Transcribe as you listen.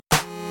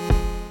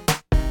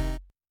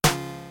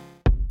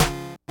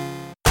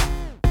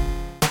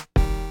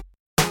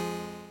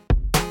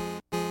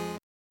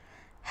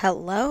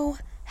Hello,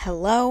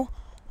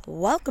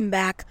 welcome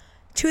back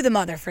to the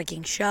mother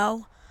freaking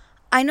show.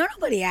 I know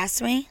nobody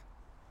asked me,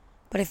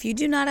 but if you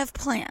do not have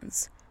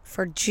plans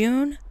for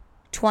June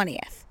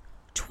 20th,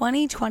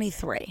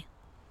 2023,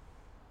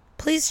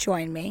 please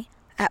join me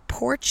at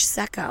Porch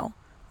Secco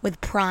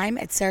with Prime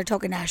at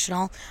Saratoga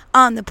National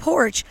on the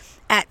porch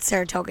at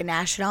Saratoga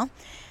National.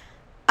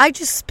 I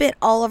just spit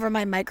all over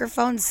my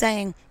microphone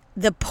saying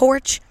the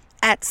porch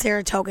at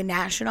Saratoga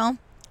National,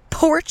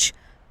 Porch,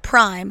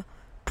 Prime,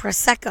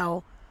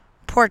 Prosecco,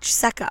 Porch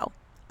Secco.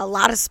 A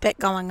lot of spit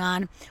going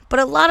on, but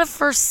a lot of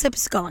first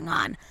sips going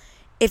on.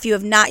 If you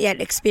have not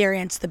yet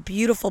experienced the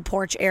beautiful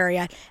porch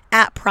area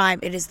at Prime,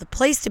 it is the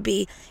place to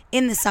be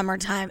in the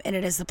summertime, and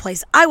it is the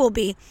place I will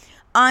be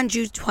on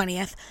June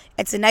 20th.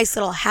 It's a nice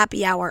little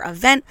happy hour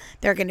event.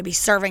 They're going to be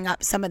serving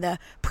up some of the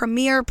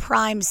premier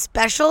Prime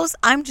specials.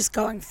 I'm just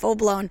going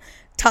full-blown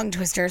tongue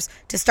twisters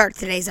to start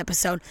today's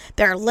episode.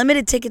 There are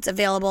limited tickets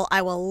available.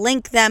 I will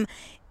link them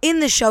in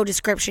the show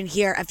description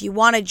here if you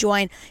want to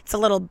join. It's a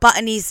little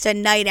buttonista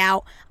night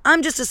out.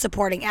 I'm just a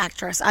supporting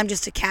actress. I'm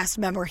just a cast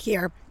member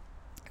here.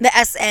 The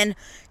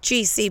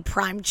SNGC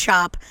Prime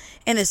Chop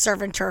in the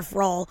Surf and Turf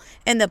role.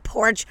 And the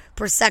Porch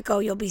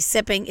Prosecco you'll be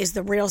sipping is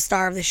the real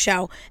star of the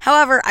show.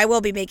 However, I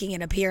will be making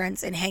an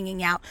appearance and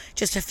hanging out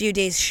just a few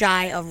days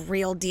shy of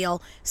real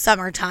deal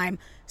summertime.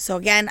 So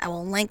again, I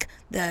will link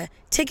the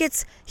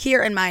tickets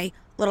here in my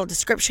little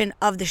description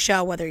of the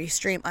show, whether you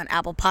stream on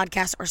Apple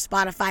Podcasts or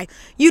Spotify.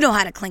 You know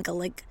how to clink a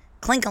link.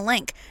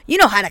 You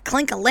know how to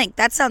clink a link.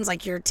 That sounds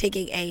like you're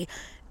taking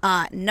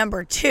a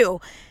number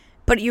 2,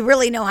 but you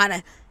really know how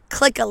to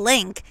click a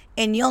link,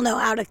 and you'll know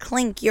how to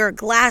clink your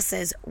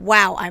glasses.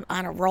 Wow, I'm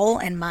on a roll,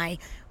 and my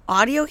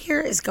audio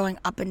here is going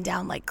up and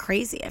down like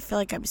crazy. I feel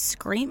like I'm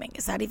screaming.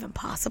 Is that even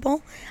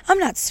possible? I'm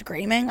not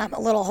screaming. I'm a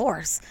little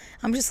hoarse.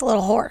 I'm just a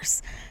little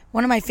hoarse.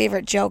 One of my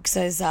favorite jokes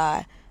is,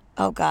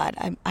 oh God,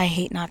 I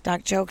hate knock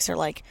jokes or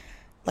like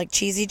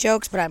cheesy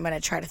jokes, but I'm going to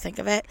try to think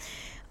of it.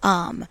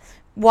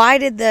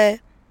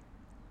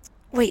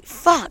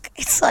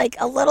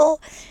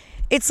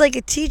 It's like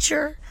a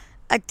teacher.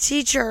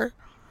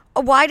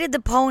 Why did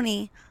the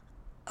pony,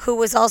 who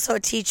was also a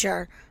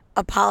teacher,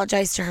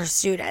 apologize to her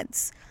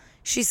students?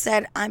 She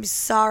said, "I'm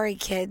sorry,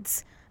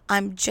 kids.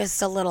 I'm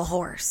just a little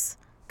hoarse,"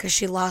 because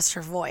she lost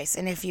her voice.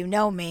 And if you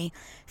know me,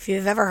 if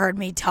you've ever heard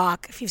me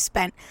talk, if you've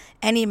spent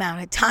any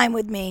amount of time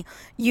with me,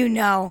 you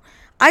know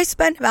I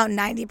spend about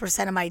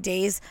 90% of my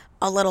days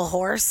a little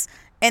hoarse.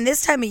 And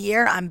this time of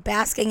year, I'm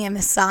basking in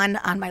the sun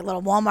on my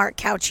little Walmart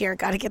couch here.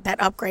 Got to get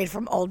that upgrade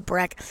from Old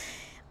Brick.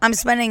 I'm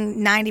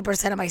spending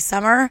 90% of my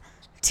summer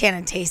tan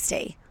and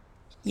tasty.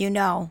 You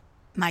know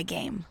my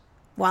game.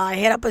 While I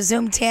hit up a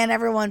Zoom tan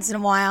every once in a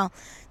while,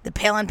 the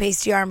Pale and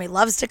Pasty Army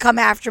loves to come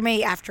after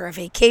me after a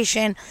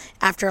vacation,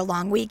 after a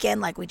long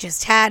weekend like we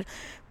just had.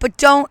 But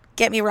don't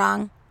get me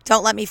wrong.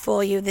 Don't let me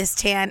fool you. This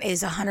tan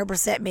is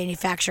 100%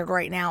 manufactured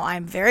right now.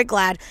 I'm very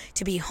glad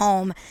to be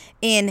home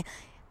in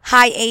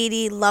high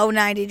 80, low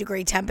 90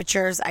 degree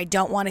temperatures. I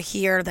don't want to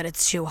hear that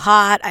it's too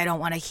hot. I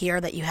don't want to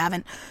hear that you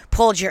haven't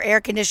pulled your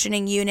air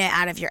conditioning unit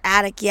out of your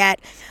attic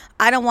yet.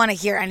 I don't want to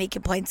hear any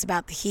complaints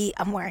about the heat.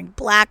 I'm wearing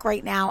black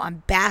right now.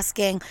 I'm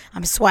basking.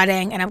 I'm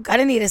sweating. And I'm going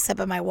to need a sip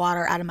of my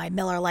water out of my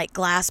Miller Lite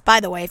glass. By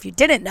the way, if you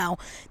didn't know,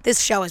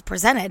 this show is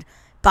presented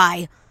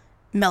by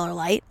Miller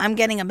Lite. I'm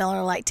getting a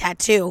Miller Lite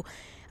tattoo,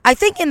 I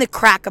think, in the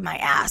crack of my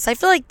ass. I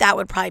feel like that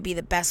would probably be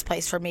the best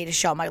place for me to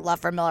show my love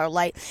for Miller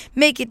Lite.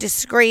 Make it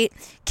discreet.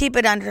 Keep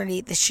it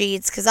underneath the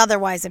sheets, because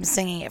otherwise I'm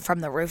singing it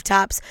from the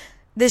rooftops.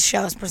 This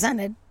show is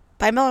presented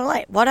by Miller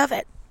Lite. What of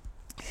it?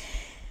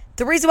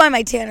 The reason why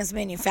my tan is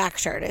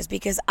manufactured is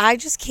because I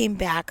just came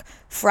back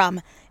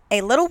from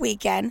a little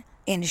weekend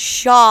in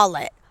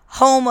Charlotte,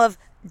 home of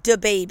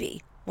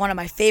DaBaby, one of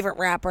my favorite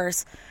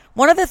rappers.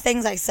 One of the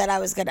things I said I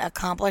was going to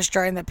accomplish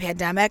during the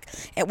pandemic,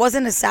 it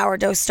wasn't a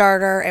sourdough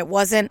starter. It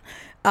wasn't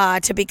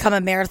to become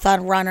a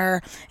marathon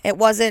runner. It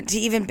wasn't to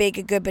even bake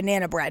a good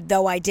banana bread,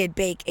 though I did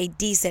bake a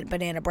decent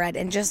banana bread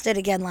and just did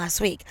again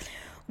last week.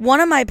 One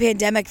of my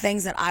pandemic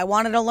things that I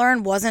wanted to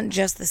learn wasn't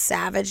just the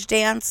savage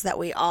dance that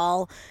we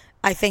all,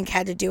 I think,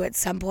 had to do at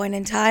some point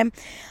in time.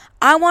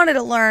 I wanted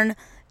to learn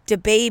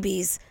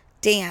DaBaby's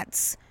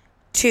dance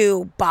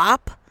to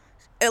bop,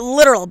 a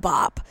literal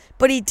bop,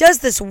 but he does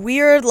this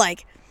weird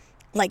like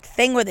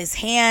thing with his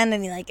hand,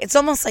 and it's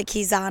almost like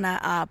he's on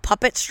a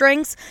puppet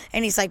strings,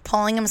 and he's like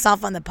pulling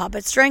himself on the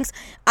puppet strings.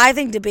 I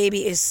think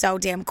DaBaby is so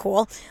damn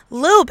cool.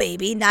 Lil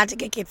Baby, not to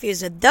get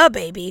confused with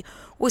DaBaby,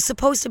 was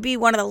supposed to be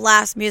one of the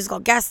last musical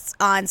guests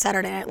on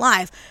Saturday Night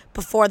Live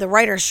before the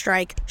writer's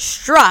strike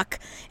struck,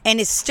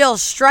 and is still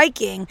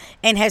striking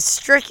and has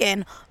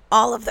stricken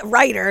all of the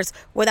writers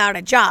without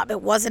a job.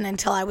 It wasn't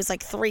until I was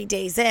like 3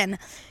 days in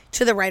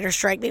to the writer's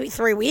strike, maybe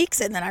 3 weeks,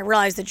 and then I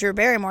realized the Drew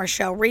Barrymore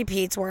show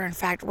repeats were in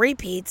fact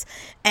repeats,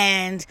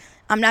 and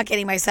I'm not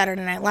getting my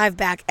Saturday Night Live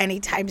back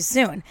anytime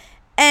soon.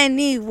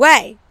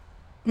 Anyway,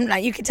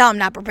 You can tell I'm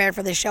not prepared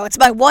for this show. It's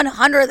my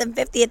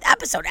 150th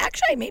episode.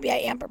 Actually, maybe I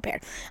am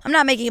prepared. I'm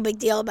not making a big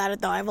deal about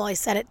it, though. I've only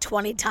said it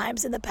 20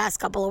 times in the past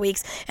couple of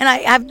weeks, and I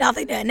have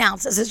nothing to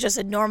announce. This is just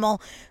a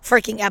normal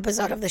freaking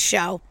episode of the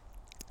show.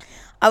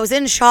 I was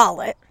in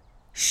Charlotte.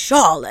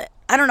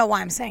 I don't know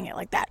why I'm saying it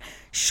like that.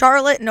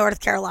 Charlotte, North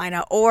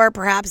Carolina, or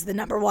perhaps the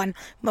number one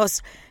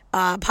most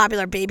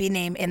popular baby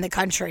name in the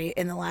country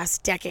in the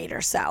last decade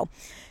or so.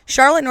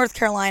 Charlotte, North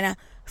Carolina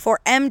for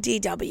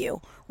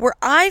MDW, where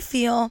I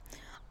feel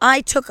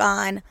I took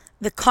on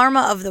the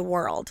karma of the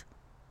world.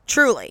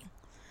 Truly.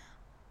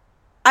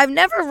 I've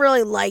never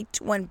really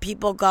liked when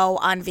people go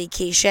on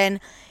vacation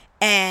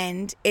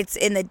and it's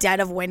in the dead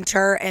of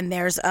winter and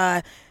there's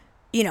a,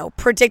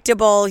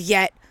 predictable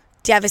yet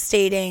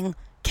devastating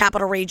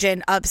capital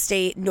region,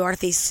 upstate,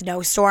 northeast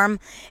snowstorm.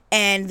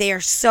 And they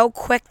are so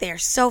quick. They are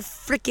so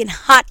freaking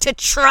hot to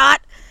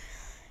trot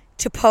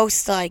to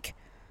post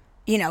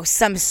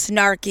some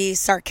snarky,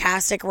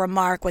 sarcastic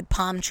remark with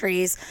palm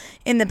trees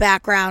in the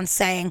background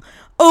saying,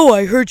 "Oh,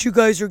 I heard you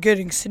guys are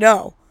getting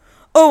snow.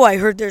 Oh, I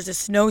heard there's a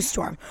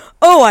snowstorm.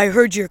 Oh, I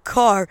heard your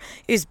car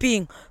is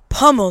being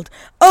pummeled.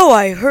 Oh,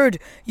 I heard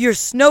your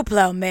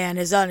snowplow man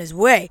is on his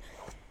way."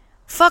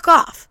 Fuck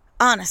off,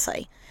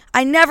 honestly.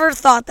 I never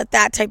thought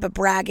that type of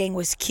bragging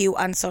was cute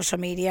on social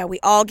media. We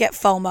all get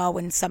FOMO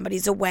when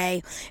somebody's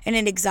away in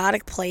an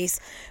exotic place,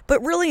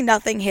 but really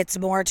nothing hits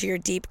more to your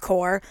deep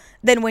core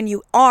than when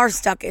you are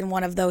stuck in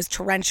one of those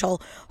torrential,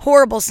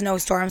 horrible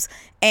snowstorms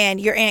and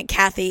your Aunt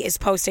Kathy is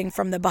posting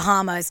from the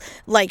Bahamas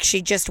like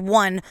she just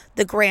won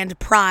the grand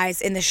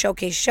prize in the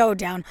Showcase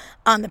Showdown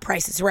on The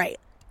Price is Right.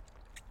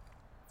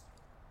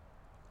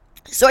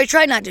 So I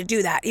try not to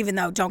do that, even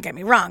though, don't get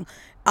me wrong,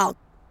 I'll,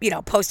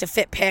 post a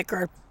fit pic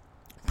or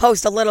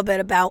post a little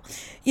bit about,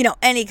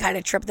 any kind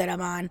of trip that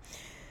I'm on.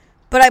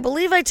 But I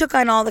believe I took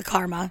on all the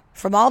karma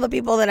from all the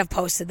people that have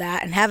posted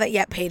that and haven't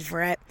yet paid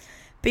for it,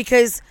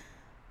 because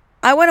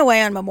I went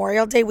away on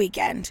Memorial Day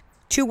weekend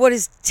to what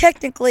is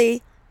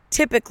typically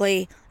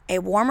a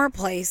warmer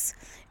place,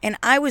 and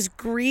I was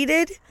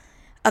greeted,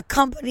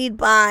 accompanied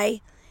by,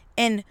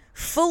 and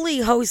fully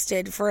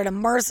hosted for an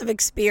immersive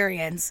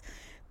experience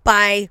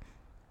by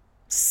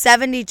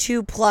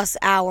 72 plus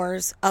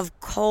hours of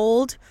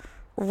cold,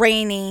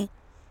 rainy,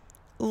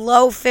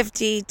 low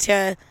 50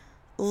 to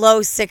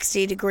low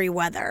 60 degree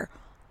weather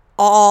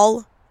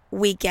all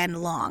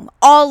weekend long.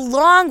 All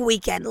long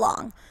weekend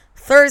long.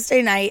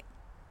 Thursday night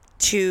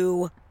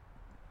to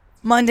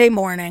Monday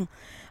morning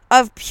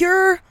of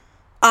pure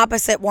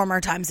opposite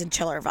warmer times and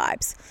chiller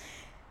vibes.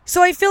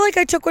 So I feel like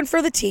I took one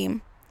for the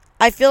team.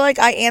 I feel like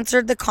I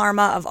answered the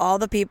karma of all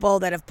the people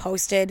that have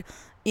posted,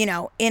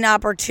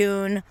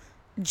 inopportune,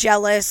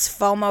 jealous,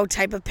 FOMO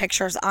type of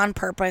pictures on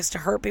purpose to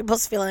hurt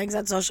people's feelings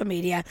on social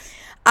media.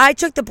 I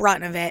took the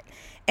brunt of it,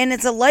 and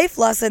it's a life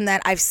lesson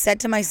that I've said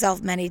to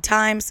myself many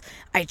times.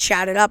 I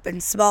chat it up in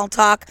small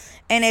talk,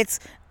 and it's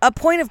a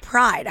point of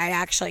pride I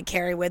actually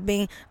carry with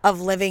me of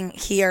living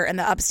here in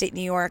the upstate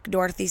New York,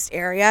 Northeast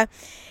area,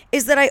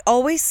 is that I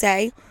always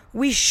say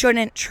we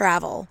shouldn't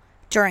travel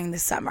during the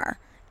summer.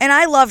 And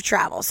I love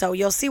travel, so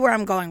you'll see where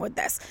I'm going with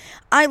this.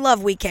 I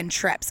love weekend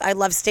trips. I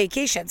love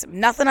staycations.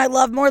 Nothing I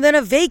love more than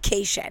a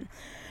vacation.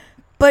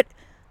 But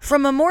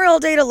from Memorial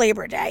Day to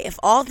Labor Day, if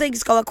all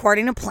things go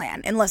according to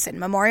plan, and listen,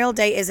 Memorial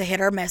Day is a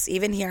hit or miss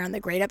even here in the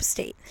great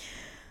upstate,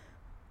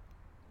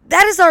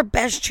 that is our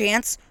best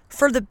chance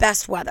for the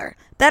best weather.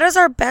 That is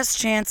our best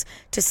chance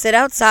to sit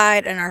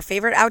outside in our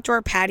favorite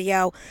outdoor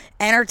patio,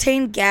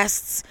 entertain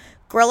guests,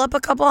 grill up a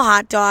couple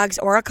hot dogs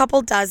or a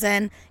couple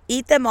dozen,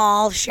 eat them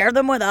all, share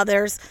them with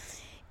others.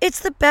 It's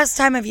the best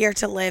time of year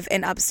to live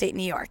in upstate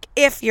New York.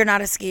 If you're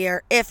not a skier,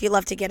 if you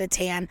love to get a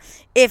tan,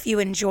 if you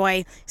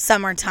enjoy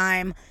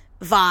summertime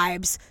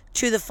vibes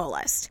to the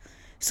fullest.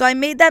 So I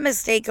made that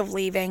mistake of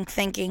leaving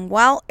thinking,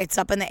 well, it's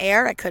up in the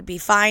air. It could be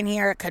fine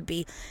here. It could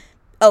be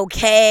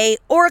okay,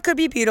 or it could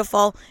be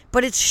beautiful,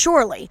 but it's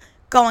surely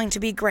going to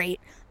be great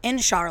in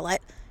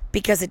Charlotte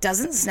because it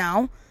doesn't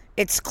snow.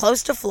 It's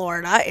close to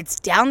Florida. It's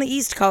down the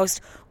East Coast.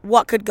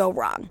 What could go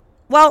wrong?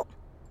 Well,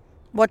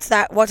 what's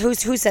that?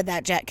 Who said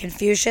that, Jet?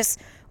 Confucius?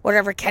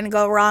 Whatever can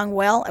go wrong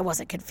will. It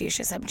wasn't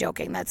Confucius. I'm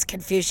joking. That's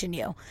confusing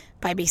you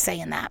by me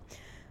saying that.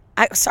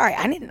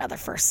 I need another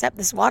first sip.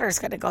 This water is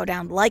going to go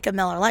down like a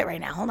Miller Lite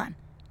right now. Hold on.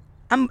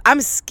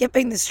 I'm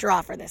skipping the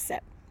straw for this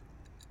sip.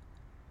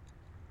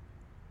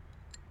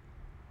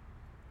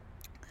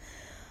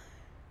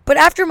 But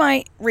after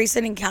my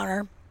recent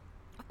encounter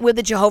with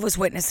the Jehovah's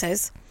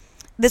Witnesses,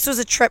 this was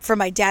a trip for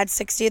my dad's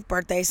 60th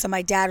birthday, so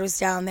my dad was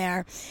down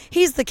there.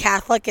 He's the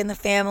Catholic in the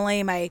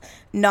family. My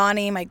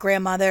nanny, my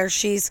grandmother,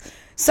 she's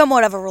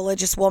somewhat of a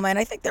religious woman.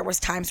 I think there was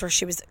times where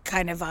she was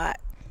kind of, I'm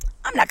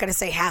not going to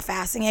say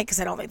half-assing it because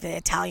I don't think the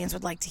Italians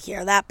would like to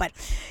hear that, but,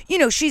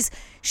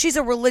 she's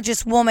a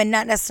religious woman,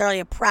 not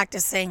necessarily a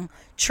practicing,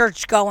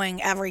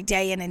 church-going, every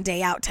day in and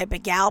day out type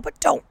of gal, but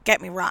don't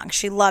get me wrong,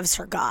 she loves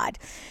her God.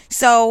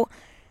 So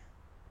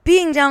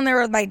being down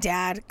there with my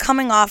dad,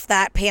 coming off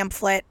that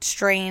pamphlet,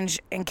 strange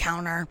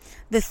encounter,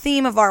 the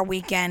theme of our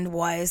weekend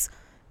was,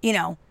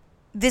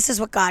 this is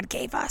what God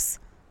gave us.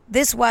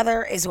 This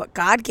weather is what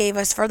God gave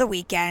us for the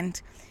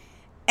weekend.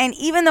 And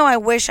even though I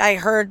wish I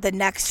heard the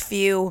next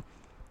few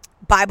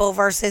Bible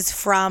verses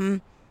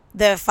from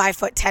the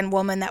 5'10"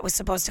 woman that was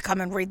supposed to come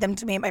and read them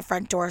to me at my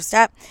front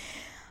doorstep,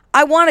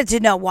 I wanted to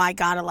know why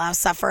God allows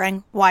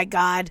suffering, why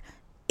God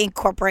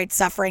incorporates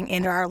suffering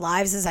into our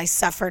lives as I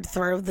suffered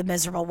through the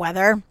miserable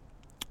weather.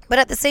 But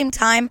at the same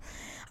time,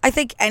 I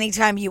think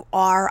anytime you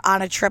are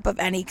on a trip of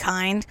any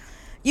kind,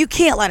 you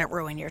can't let it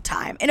ruin your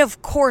time. And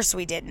of course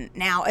we didn't.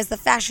 Now, as the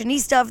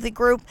fashionista of the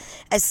group,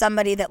 as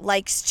somebody that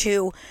likes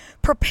to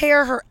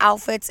prepare her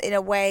outfits in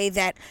a way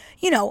that,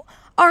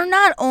 are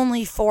not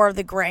only for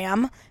the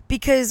gram,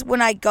 because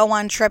when I go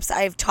on trips,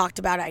 I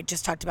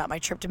just talked about my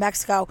trip to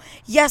Mexico.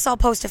 Yes, I'll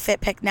post a fit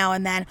pic now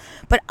and then,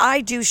 but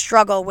I do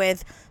struggle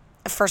with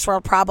a first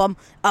world problem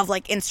of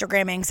like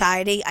Instagram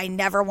anxiety. I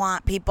never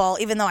want people,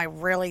 even though I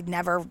really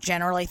never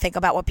generally think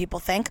about what people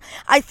think,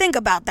 I think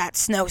about that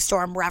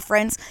snowstorm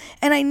reference,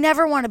 and I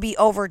never want to be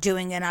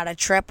overdoing it on a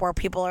trip where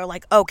people are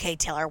like, okay,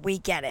 Taylor, we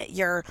get it.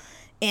 You're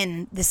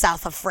in the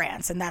south of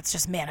France, and that's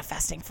just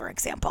manifesting, for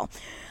example.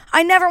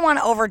 I never want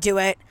to overdo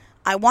it.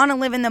 I want to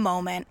live in the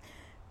moment.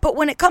 But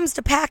when it comes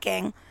to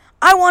packing,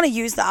 I want to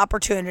use the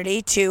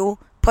opportunity to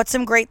put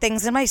some great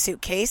things in my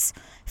suitcase,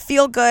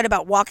 feel good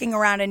about walking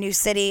around a new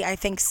city. I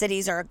think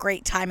cities are a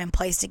great time and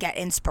place to get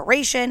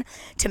inspiration,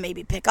 to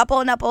maybe pick up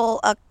a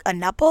nipple.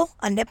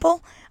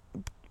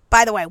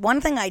 By the way,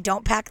 one thing I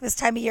don't pack this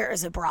time of year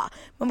is a bra.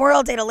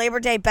 Memorial Day to Labor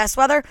Day, best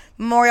weather.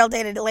 Memorial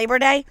Day to Labor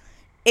Day,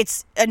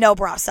 it's a no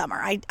bra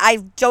summer.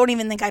 I don't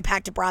even think I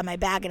packed a bra in my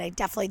bag, and I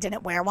definitely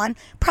didn't wear one.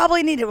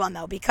 Probably needed one,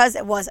 though, because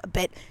it was a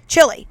bit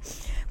chilly.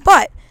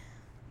 But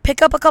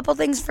pick up a couple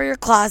things for your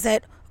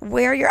closet,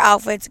 wear your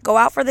outfits, go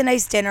out for the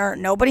nice dinner.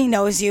 Nobody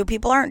knows you.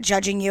 People aren't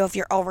judging you if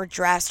you're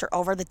overdressed or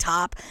over the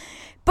top.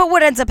 But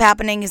what ends up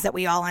happening is that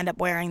we all end up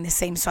wearing the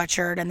same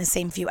sweatshirt and the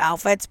same few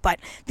outfits. But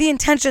the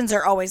intentions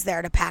are always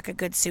there to pack a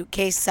good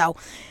suitcase. So,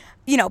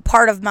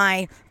 part of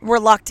my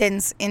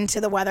reluctance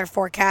into the weather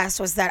forecast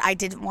was that I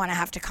didn't want to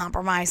have to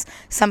compromise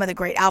some of the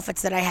great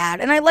outfits that I had.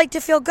 And I like to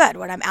feel good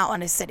when I'm out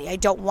in a city. I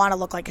don't want to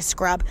look like a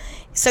scrub.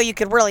 So you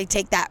could really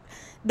take that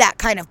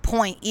kind of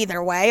point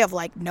either way of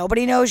like,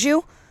 nobody knows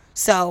you.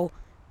 So,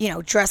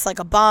 dress like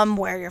a bum,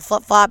 wear your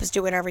flip-flops,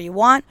 do whatever you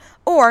want.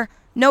 Or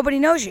nobody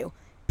knows you.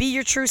 Be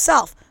your true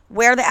self.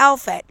 Wear the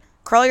outfit.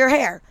 Curl your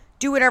hair.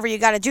 Do whatever you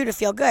got to do to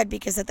feel good,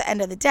 because at the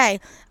end of the day,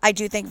 I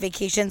do think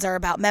vacations are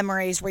about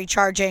memories,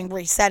 recharging,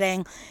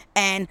 resetting.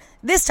 And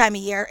this time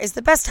of year is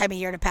the best time of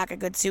year to pack a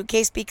good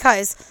suitcase,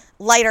 because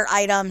lighter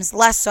items,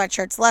 less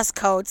sweatshirts, less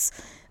coats,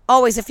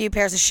 always a few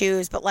pairs of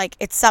shoes, but like,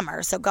 it's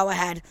summer, so go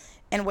ahead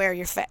and wear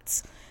your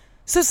fits.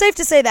 So safe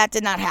to say that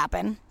did not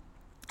happen.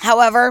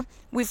 However,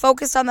 we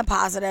focused on the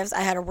positives.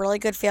 I had a really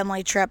good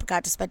family trip,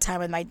 got to spend time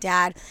with my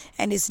dad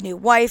and his new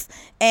wife,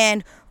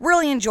 and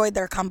really enjoyed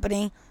their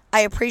company.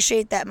 I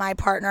appreciate that my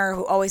partner,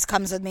 who always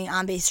comes with me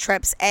on these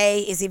trips,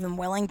 is even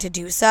willing to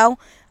do so.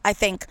 I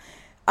think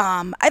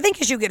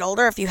as you get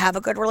older, if you have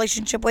a good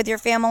relationship with your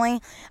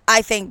family,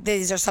 I think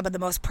these are some of the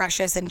most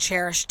precious and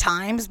cherished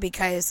times,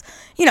 because,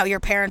 your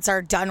parents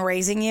are done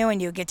raising you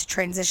and you get to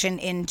transition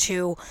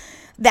into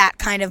that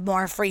kind of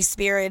more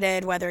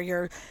free-spirited, whether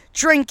you're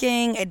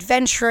drinking,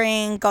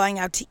 adventuring, going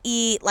out to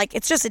eat. Like,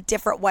 it's just a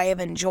different way of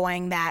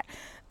enjoying that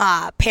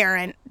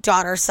parent,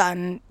 daughter,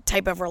 son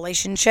type of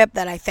relationship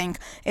that I think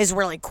is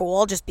really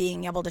cool, just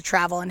being able to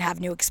travel and have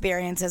new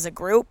experience as a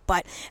group.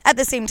 But at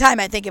the same time,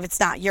 I think if it's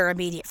not your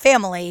immediate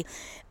family,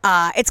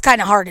 it's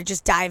kind of hard to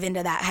just dive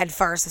into that head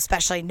first,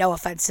 especially, no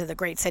offense to the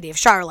great city of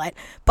Charlotte,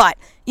 but,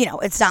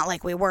 it's not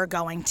like we were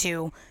going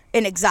to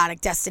an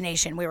exotic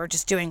destination. We were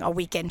just doing a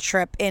weekend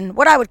trip in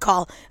what I would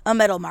call a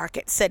middle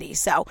market city.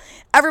 So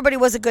everybody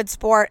was a good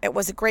sport. It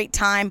was a great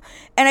time.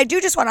 And I do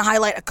just want to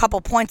highlight a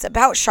couple points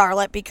about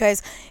Charlotte,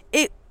 because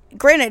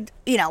granted,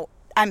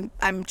 I'm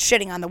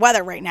shitting on the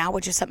weather right now,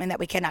 which is something that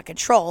we cannot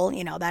control.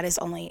 That is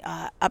only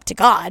up to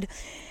God.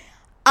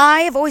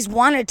 I have always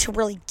wanted to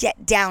really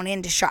get down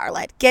into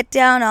Charlotte. Get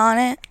down on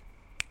it.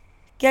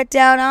 Get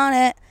down on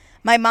it.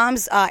 My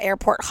mom's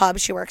airport hub,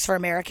 she works for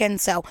American,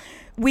 so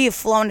we have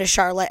flown to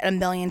Charlotte a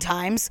million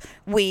times.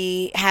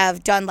 We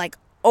have done like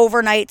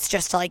overnights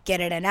just to like get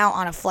in and out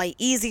on a flight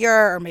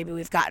easier, or maybe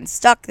we've gotten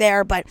stuck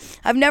there, but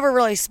I've never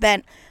really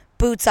spent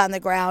boots on the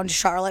ground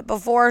Charlotte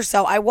before,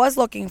 so I was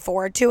looking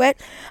forward to it.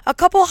 A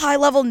couple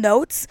high-level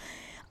notes.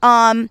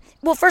 Well,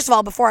 first of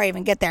all, before I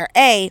even get there,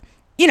 it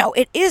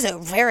is a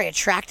very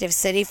attractive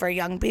city for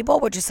young people,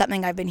 which is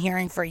something I've been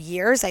hearing for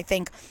years. I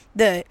think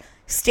the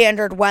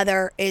standard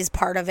weather is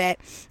part of it.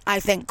 I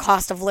think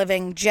cost of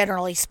living,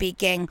 generally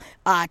speaking,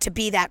 to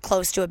be that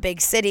close to a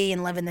big city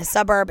and live in the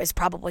suburb is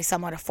probably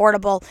somewhat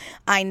affordable.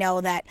 I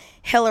know that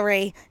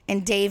Hillary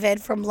and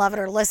David from Love It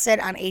or Listed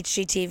on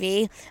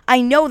HGTV,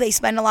 I know they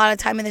spend a lot of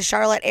time in the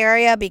Charlotte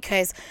area,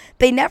 because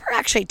they never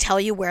actually tell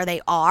you where they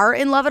are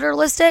in Love It or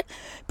Listed,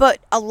 but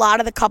a lot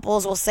of the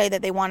couples will say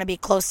that they want to be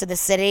close to the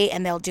city,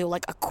 and they'll do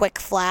like a quick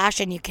flash,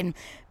 and you can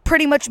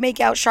pretty much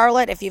make out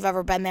Charlotte if you've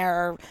ever been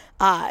there or,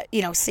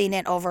 seen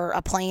it over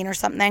a plane or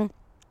something.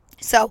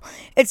 So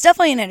it's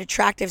definitely an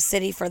attractive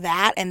city for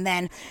that. And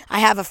then I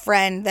have a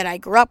friend that I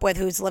grew up with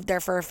who's lived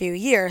there for a few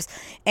years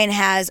and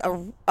has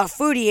a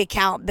foodie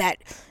account that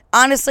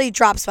honestly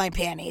drops my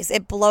panties.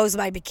 It blows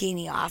my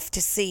bikini off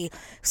to see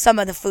some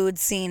of the food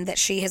scene that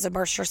she has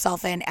immersed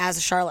herself in as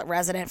a Charlotte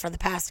resident for the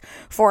past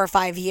 4 or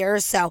 5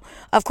 years. So,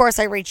 of course,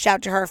 I reached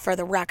out to her for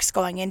the recs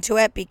going into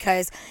it,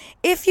 because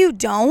if you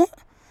don't,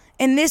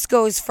 and this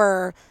goes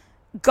for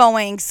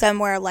going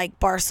somewhere like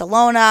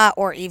Barcelona,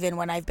 or even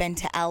when I've been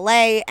to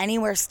LA,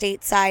 anywhere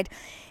stateside,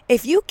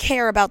 if you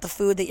care about the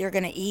food that you're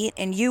going to eat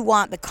and you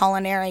want the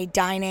culinary,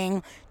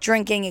 dining,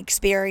 drinking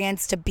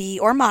experience to be,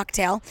 or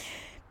mocktail,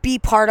 be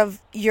part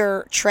of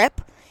your trip,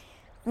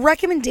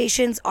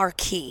 recommendations are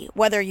key.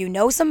 Whether you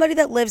know somebody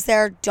that lives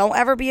there, don't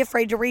ever be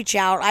afraid to reach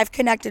out. I've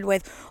connected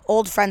with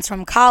old friends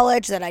from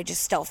college that I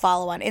just still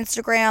follow on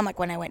Instagram, like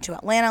when I went to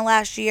Atlanta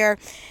last year.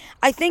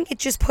 I think it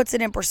just puts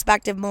it in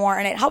perspective more,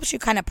 and it helps you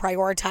kind of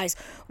prioritize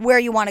where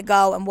you want to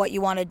go and what you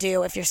want to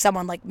do if you're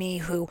someone like me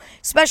who,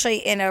 especially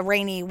in a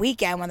rainy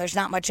weekend when there's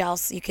not much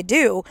else you could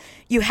do,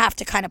 you have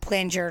to kind of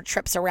plan your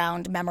trips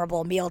around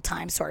memorable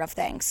mealtime sort of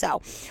thing.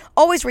 So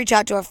always reach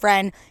out to a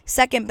friend.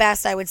 Second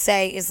best, I would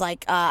say, is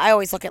like I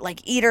always look at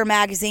like Eater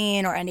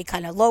magazine or any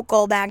kind of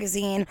local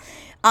magazine,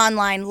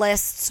 online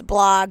lists,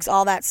 blogs,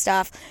 all that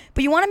stuff.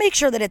 But you want to make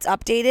sure that it's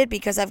updated,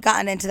 because I've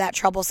gotten into that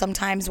trouble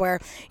sometimes where,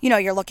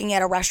 you're looking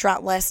at a restaurant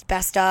list,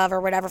 best of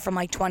or whatever from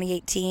like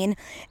 2018,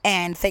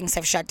 and things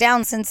have shut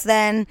down since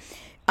then.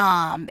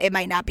 It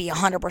might not be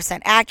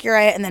 100%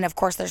 accurate. And then, of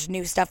course, there's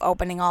new stuff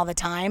opening all the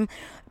time.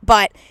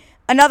 But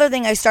another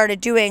thing I started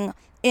doing,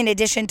 in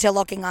addition to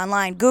looking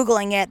online,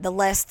 Googling it, the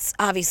lists,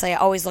 obviously I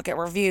always look at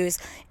reviews,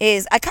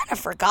 is I kind of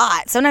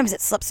forgot, sometimes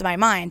it slips my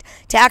mind,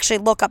 to actually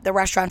look up the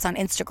restaurants on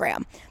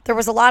Instagram. There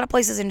was a lot of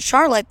places in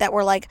Charlotte that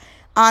were like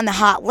on the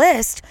hot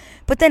list,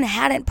 but then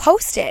hadn't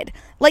posted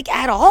like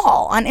at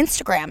all on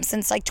Instagram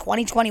since like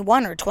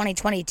 2021 or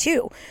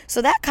 2022.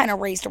 So that kind of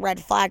raised a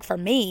red flag for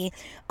me.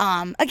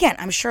 Again,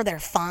 I'm sure they're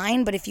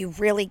fine, but if you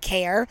really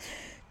care,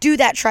 do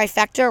that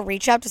trifecta,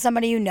 reach out to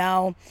somebody you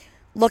know,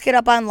 look it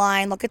up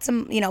online, look at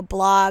some,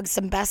 blogs,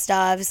 some best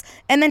ofs,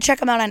 and then check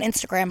them out on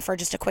Instagram for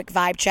just a quick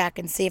vibe check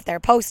and see if they're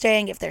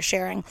posting, if they're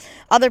sharing,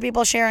 other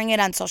people sharing it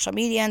on social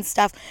media and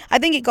stuff. I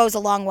think it goes a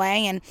long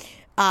way. And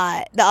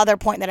the other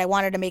point that I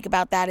wanted to make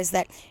about that is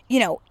that,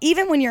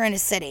 even when you're in a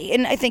city,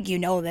 and I think you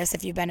know this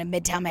if you've been in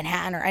Midtown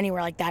Manhattan or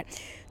anywhere like that,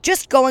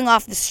 just going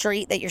off the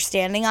street that you're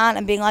standing on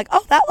and being like,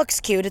 oh, that looks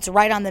cute, it's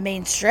right on the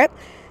main strip,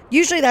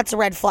 usually that's a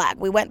red flag.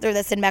 We went through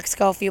this in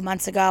Mexico a few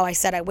months ago. I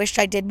said I wished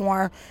I did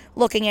more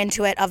looking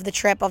into it of the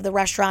trip, of the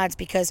restaurants,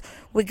 because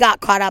we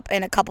got caught up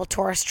in a couple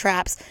tourist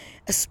traps,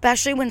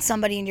 especially when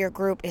somebody in your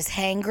group is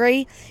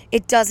hangry.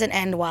 It doesn't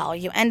end well.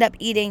 You end up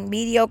eating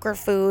mediocre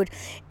food.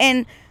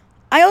 And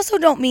I also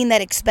don't mean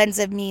that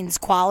expensive means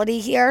quality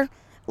here.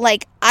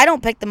 Like, I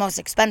don't pick the most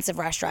expensive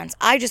restaurants.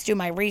 I just do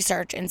my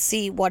research and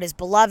see what is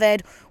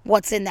beloved,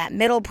 what's in that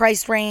middle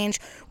price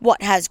range,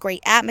 what has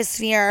great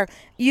atmosphere.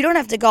 You don't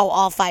have to go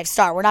all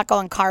 5-star. We're not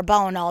going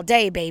Carbone all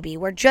day, baby.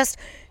 We're just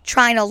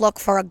trying to look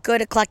for a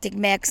good eclectic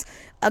mix,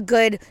 a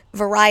good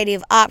variety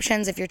of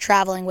options if you're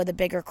traveling with a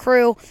bigger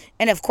crew.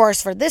 And of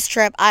course, for this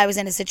trip, I was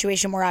in a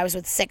situation where I was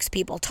with 6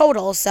 people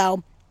total.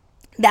 So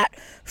that,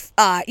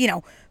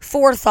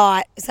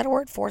 forethought, is that a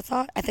word?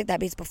 Forethought? I think that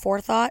means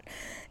before thought.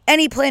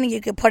 Any planning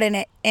you could put in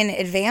it in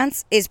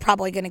advance is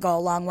probably going to go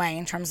a long way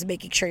in terms of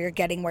making sure you're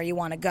getting where you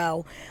want to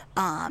go,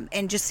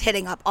 and just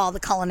hitting up all the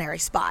culinary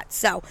spots.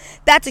 So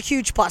that's a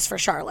huge plus for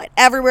Charlotte.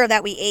 Everywhere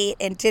that we ate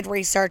and did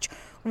research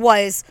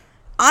was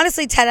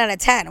honestly 10 out of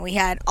 10. We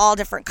had all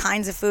different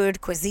kinds of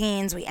food,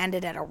 cuisines. We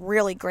ended at a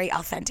really great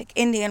authentic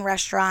Indian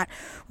restaurant.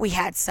 We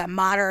had some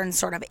modern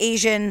sort of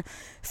Asian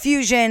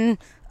fusion,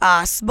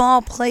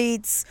 small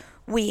plates.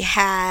 We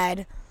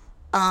had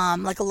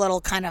like a little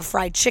kind of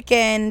fried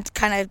chicken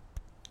kind of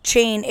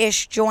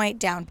chain-ish joint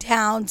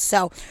downtown.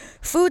 So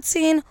food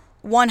scene,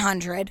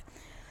 100.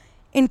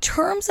 In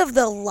terms of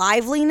the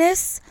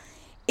liveliness,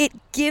 it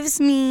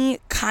gives me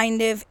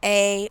kind of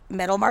a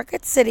middle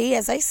market city,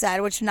 as I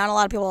said, which not a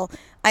lot of people,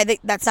 I think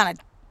that's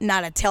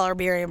not a Taylor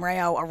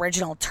Miriam-Rayo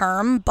original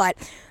term, but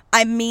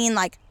I mean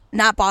like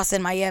not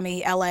Boston,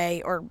 Miami,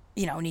 LA, or,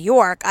 New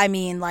York. I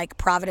mean like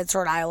Providence,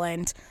 Rhode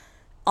Island.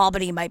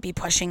 Albany might be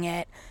pushing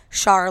it,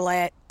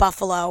 Charlotte,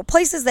 Buffalo,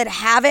 places that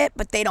have it,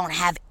 but they don't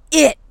have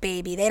it,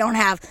 baby. They don't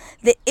have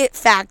the it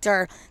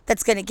factor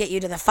that's going to get you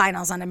to the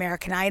finals on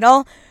American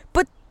Idol,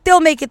 but they'll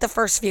make it the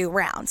first few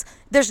rounds.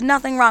 There's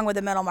nothing wrong with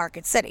a middle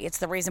market city. It's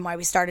the reason why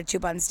we started Two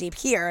Buns Deep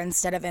here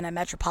instead of in a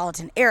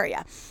metropolitan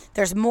area.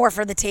 There's more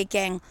for the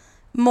taking,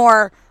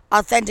 more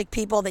authentic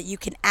people that you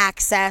can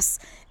access,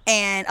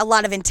 and a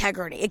lot of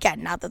integrity.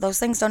 Again, not that those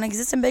things don't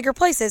exist in bigger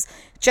places,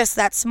 just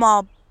that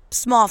small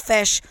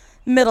fish,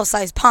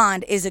 middle-sized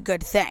pond is a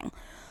good thing.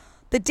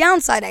 The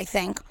downside, I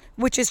think,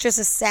 which is just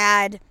a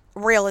sad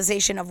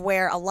realization of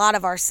where a lot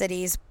of our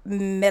cities,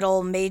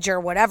 middle, major,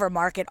 whatever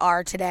market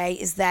are today,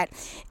 is that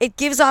it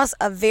gives us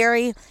a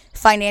very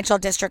financial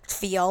district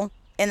feel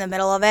in the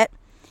middle of it.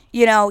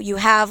 You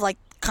have like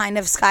kind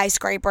of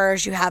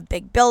skyscrapers, you have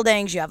big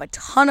buildings, you have a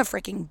ton of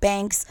freaking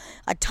banks,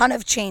 a ton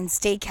of chain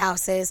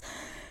steakhouses.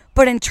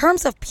 But in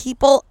terms of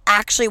people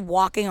actually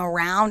walking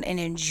around and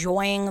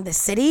enjoying the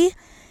city,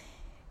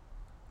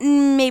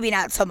 maybe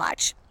not so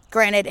much.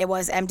 Granted, it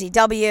was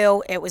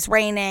MDW, it was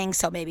raining,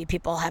 so maybe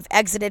people have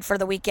exited for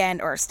the weekend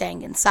or are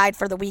staying inside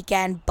for the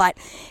weekend. But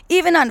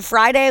even on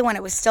Friday, when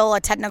it was still a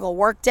technical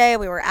work day,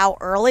 we were out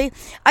early,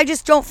 I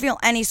just don't feel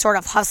any sort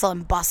of hustle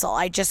and bustle.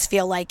 I just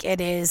feel like it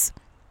is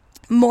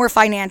more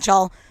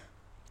financial.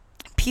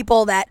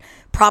 People that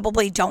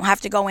probably don't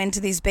have to go into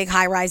these big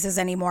high rises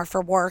anymore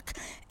for work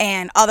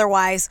and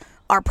otherwise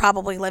are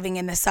probably living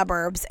in the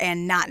suburbs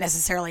and not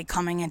necessarily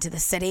coming into the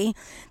city.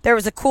 There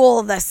was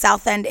the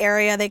South End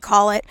area, they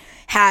call it,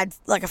 had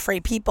like a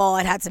Free People.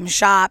 It had some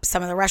shops,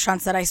 some of the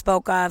restaurants that I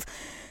spoke of.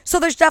 So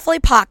there's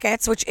definitely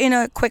pockets, which in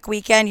a quick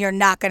weekend, you're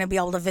not going to be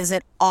able to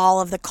visit all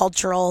of the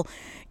cultural,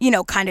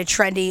 kind of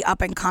trendy,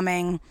 up and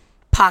coming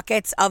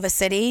pockets of a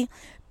city.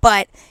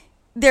 But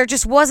there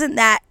just wasn't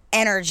that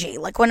energy.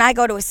 Like when I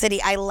go to a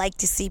city, I like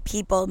to see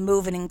people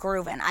moving and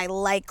grooving. I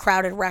like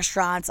crowded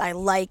restaurants. I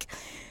like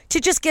to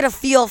just get a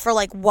feel for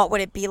like what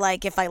would it be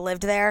like if I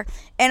lived there.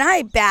 And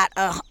I bat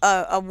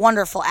a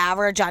wonderful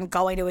average on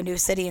going to a new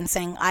city and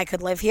saying I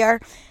could live here.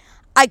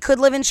 I could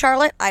live in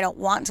Charlotte. I don't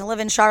want to live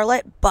in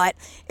Charlotte, but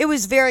it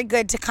was very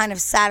good to kind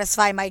of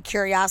satisfy my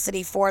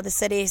curiosity for the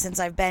city since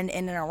I've been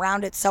in and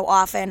around it so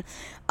often.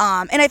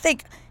 And I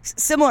think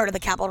similar to the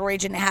Capital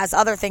Region, it has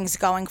other things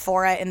going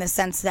for it in the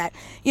sense that,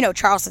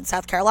 Charleston,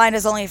 South Carolina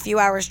is only a few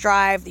hours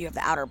drive. You have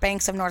the Outer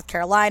Banks of North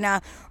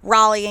Carolina.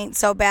 Raleigh ain't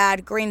so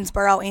bad.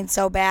 Greensboro ain't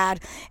so bad.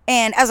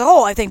 And as a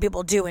whole, I think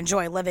people do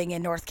enjoy living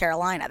in North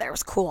Carolina. There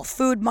was cool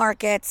food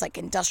markets, like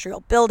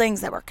industrial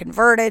buildings that were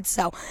converted.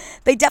 So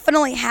they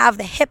definitely have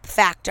the hip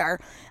factor.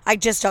 I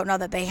just don't know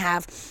that they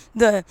have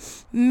the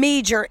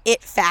major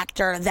it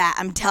factor that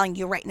I'm telling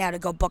you right now to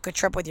go book a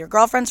trip with your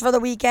girlfriends for the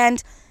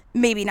weekend.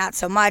 Maybe not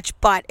so much,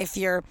 but if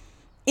you're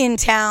in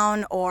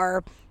town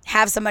or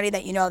have somebody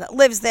that you know that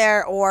lives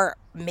there, or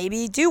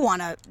maybe do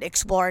want to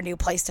explore a new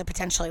place to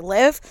potentially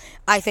live,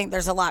 I think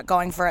there's a lot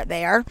going for it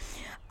there.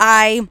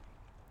 I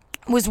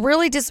was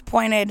really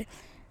disappointed,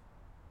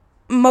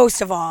 most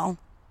of all,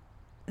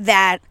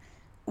 that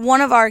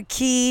one of our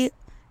key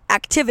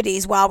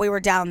activities while we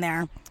were down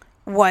there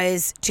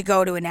was to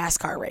go to a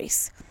NASCAR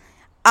race.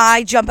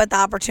 I jump at the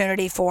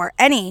opportunity for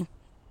any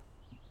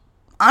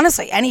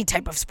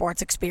type of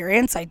sports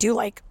experience. I do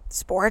like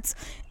sports.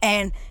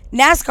 And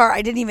NASCAR,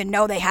 I didn't even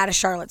know they had a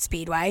Charlotte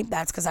Speedway.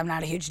 That's because I'm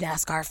not a huge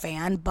NASCAR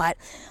fan. But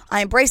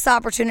I embraced the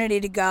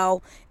opportunity to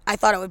go. I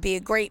thought it would be a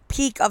great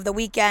peak of the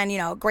weekend,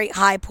 a great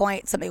high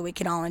point, something we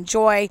can all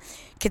enjoy,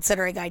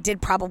 considering I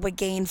did probably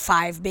gain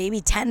 5,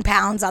 maybe 10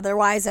 pounds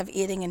otherwise of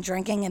eating and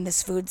drinking in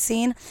this food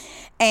scene.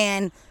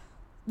 And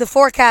the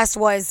forecast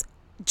was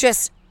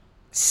just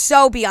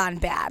so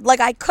beyond bad. Like,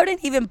 I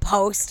couldn't even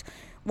post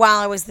while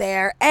I was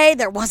there. A,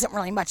 there wasn't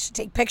really much to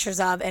take pictures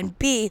of, and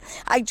B,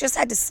 I just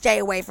had to stay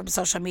away from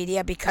social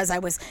media because I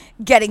was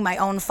getting my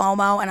own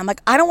FOMO, and I'm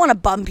like, I don't want to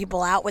bum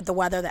people out with the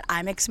weather that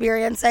I'm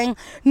experiencing,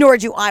 nor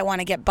do I want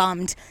to get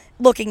bummed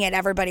looking at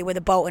everybody with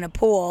a boat and a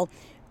pool,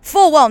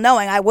 full well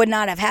knowing I would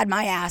not have had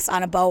my ass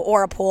on a boat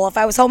or a pool if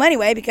I was home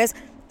anyway, because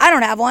I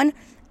don't have one.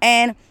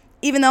 And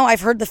even though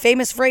I've heard the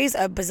famous phrase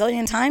a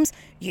bazillion times,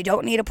 you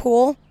don't need a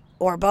pool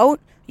or a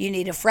boat, you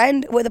need a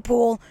friend with a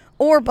pool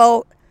or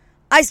boat,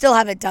 I still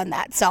haven't done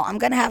that. So I'm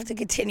going to have to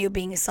continue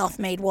being a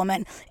self-made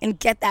woman and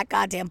get that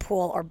goddamn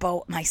pool or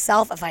boat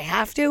myself if I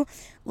have to.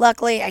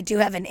 Luckily, I do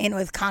have an in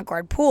with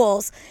Concord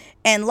Pools.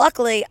 And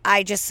luckily,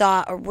 I just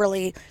saw a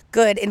really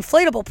good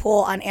inflatable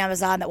pool on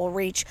Amazon that will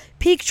reach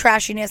peak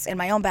trashiness in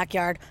my own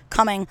backyard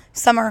coming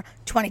summer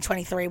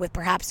 2023 with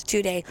perhaps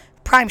 2-day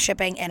prime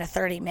shipping and a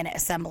 30-minute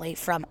assembly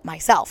from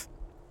myself.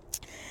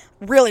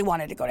 Really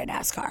wanted to go to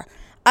NASCAR.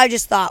 I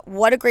just thought,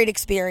 what a great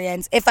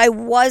experience. If I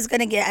was going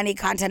to get any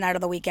content out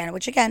of the weekend,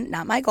 which again,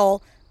 not my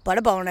goal, but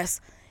a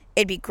bonus,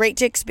 it'd be great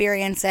to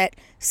experience it,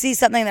 see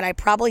something that I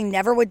probably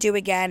never would do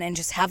again and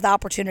just have the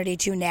opportunity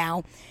to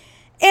now.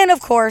 And of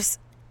course,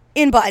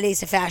 in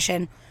bodies of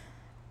fashion,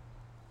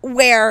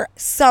 wear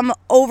some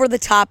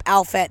over-the-top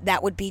outfit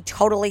that would be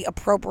totally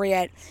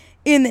appropriate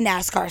in the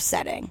NASCAR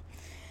setting.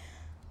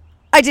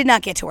 I did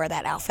not get to wear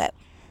that outfit.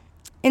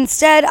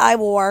 Instead, I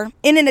wore,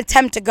 in an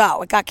attempt to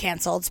go, it got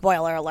canceled,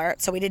 spoiler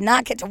alert, so we did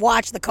not get to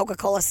watch the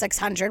Coca-Cola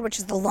 600, which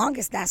is the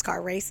longest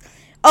NASCAR race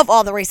of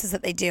all the races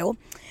that they do.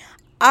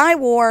 I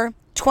wore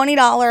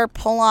 $20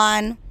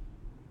 pull-on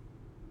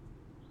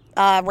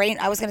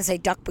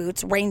duck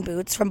boots, rain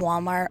boots from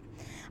Walmart.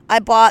 I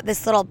bought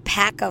this little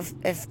pack of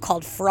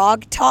called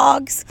Frog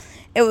Togs.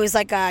 It was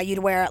like you'd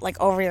wear it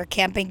like over your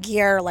camping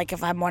gear, like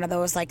if I'm one of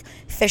those like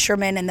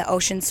fishermen in the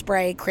ocean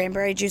spray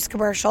cranberry juice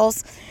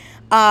commercials.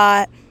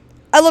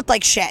 I looked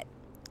like shit.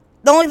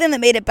 The only thing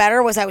that made it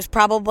better was I was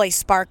probably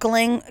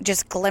sparkling,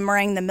 just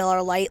glimmering the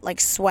Miller Lite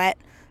like sweat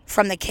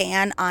from the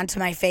can onto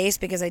my face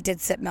because I did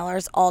sip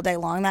Millers all day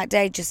long that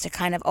day just to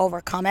kind of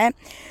overcome it.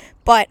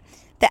 But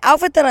the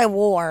outfit that I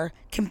wore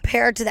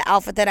compared to the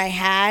outfit that I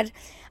had,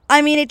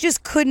 I mean, it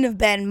just couldn't have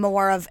been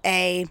more of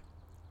a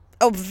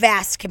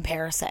vast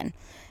comparison.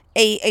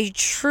 A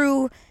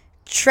true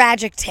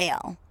tragic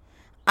tale.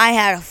 I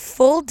had a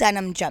full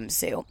denim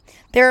jumpsuit.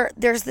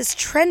 There's this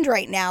trend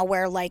right now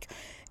where like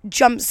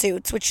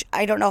jumpsuits, which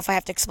I don't know if I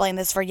have to explain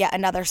this for yet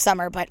another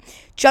summer, but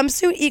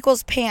jumpsuit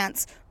equals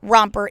pants,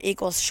 romper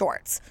equals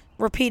shorts.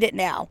 Repeat it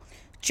now.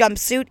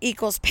 Jumpsuit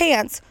equals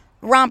pants,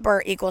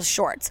 romper equals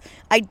shorts.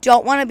 I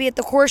don't want to be at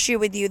the horseshoe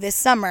with you this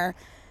summer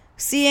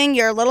seeing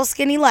your little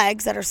skinny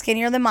legs that are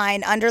skinnier than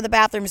mine under the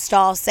bathroom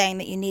stall saying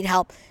that you need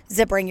help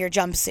zippering your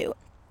jumpsuit.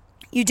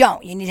 You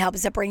don't. You need help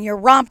zippering your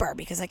romper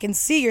because I can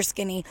see your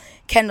skinny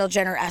Kendall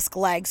Jenner-esque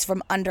legs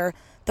from under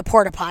the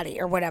porta potty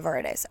or whatever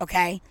it is,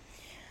 okay?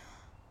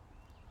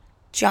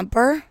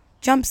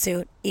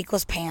 Jumpsuit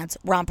equals pants,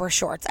 romper,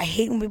 shorts. I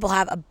hate when people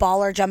have a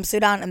baller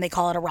jumpsuit on and they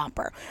call it a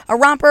romper. A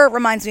romper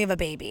reminds me of a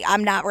baby.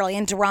 I'm not really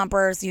into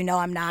rompers. You know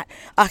I'm not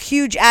a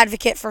huge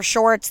advocate for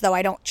shorts, though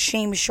I don't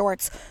shame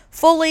shorts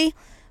fully.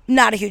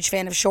 Not a huge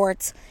fan of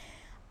shorts.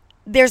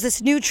 There's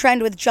this new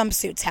trend with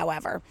jumpsuits,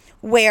 however,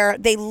 where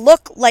they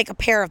look like a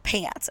pair of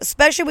pants,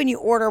 especially when you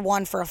order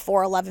one for a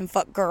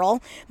 4'11"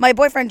 girl. My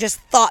boyfriend just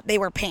thought they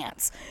were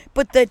pants.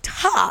 But the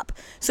top,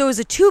 so it was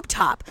a tube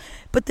top,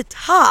 but the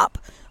top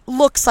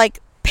looks like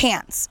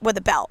pants with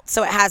a belt.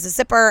 So it has a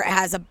zipper, it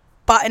has a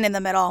button in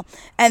the middle,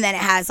 and then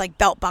it has like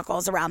belt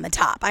buckles around the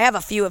top. I have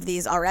a few of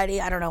these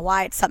already. I don't know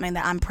why. It's something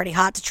that I'm pretty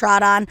hot to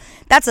trot on.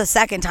 That's the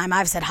second time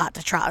I've said hot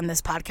to trot on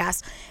this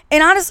podcast.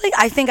 And honestly,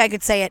 I think I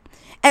could say it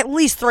at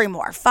least 3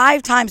 more.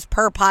 5 times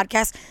per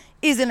podcast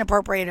is an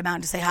appropriate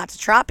amount to say hot to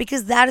trot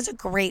because that is a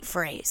great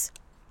phrase.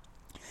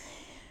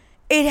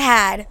 It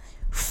had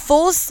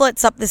full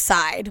slits up the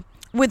side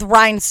with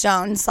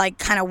rhinestones, like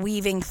kind of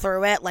weaving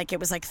through it, like it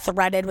was like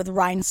threaded with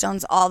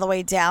rhinestones all the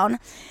way down.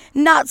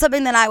 Not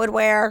something that I would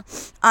wear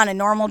on a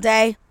normal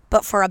day,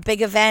 but for a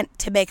big event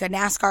to make a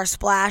NASCAR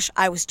splash,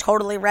 I was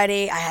totally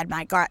ready. I had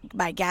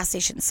my gas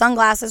station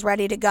sunglasses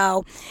ready to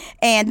go.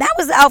 And that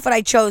was the outfit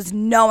I chose,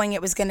 knowing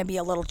it was going to be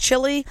a little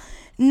chilly,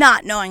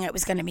 not knowing it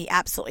was going to be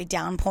absolutely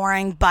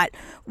downpouring. But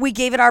we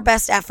gave it our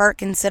best effort,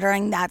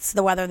 considering that's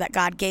the weather that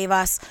God gave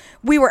us.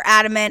 We were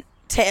adamant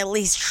to at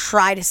least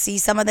try to see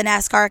some of the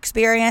NASCAR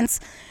experience.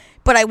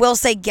 But I will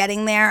say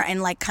getting there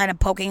and like kind of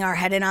poking our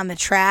head in on the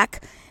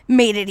track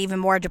made it even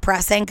more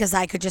depressing because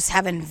I could just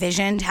have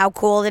envisioned how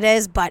cool it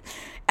is. But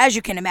as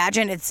you can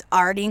imagine, it's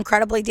already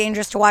incredibly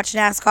dangerous to watch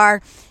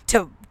NASCAR,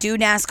 to do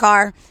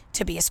NASCAR,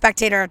 to be a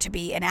spectator, to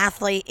be an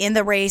athlete in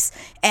the race.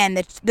 And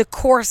the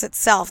course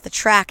itself, the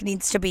track,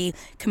 needs to be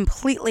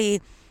completely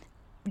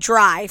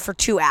dry for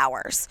 2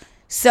 hours.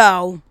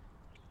 So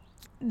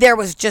there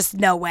was just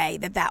no way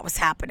that was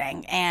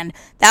happening. And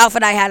the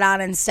outfit I had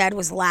on instead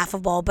was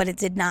laughable, but it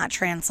did not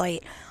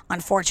translate,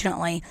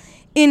 unfortunately,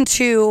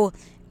 into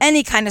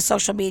any kind of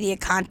social media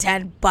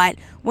content. But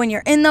when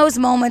you're in those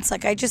moments,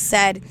 like I just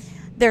said,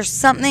 there's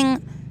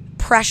something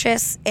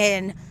precious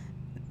and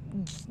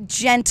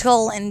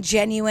gentle and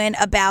genuine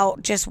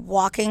about just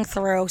walking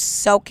through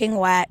soaking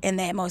wet in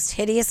the most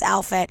hideous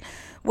outfit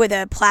with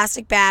a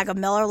plastic bag of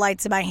Miller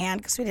Lights in my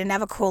hand because we didn't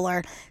have a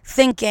cooler,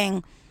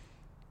 thinking,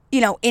 you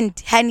know, in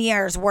 10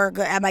 years,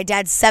 at my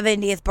dad's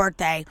 70th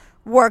birthday,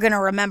 we're going to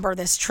remember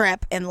this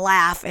trip and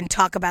laugh and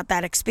talk about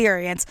that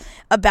experience,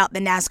 about the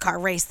NASCAR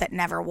race that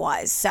never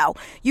was. So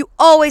you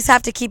always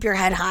have to keep your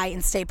head high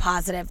and stay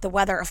positive. The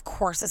weather, of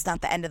course, is not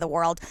the end of the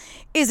world.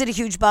 Is it a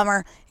huge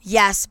bummer?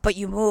 Yes, but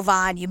you move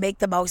on, you make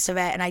the most of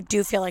it, and I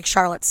do feel like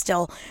Charlotte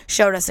still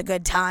showed us a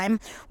good time.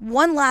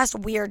 One last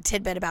weird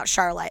tidbit about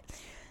Charlotte.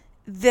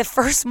 The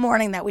first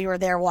morning that we were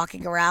there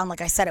walking around,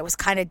 like I said, it was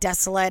kind of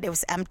desolate. It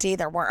was empty.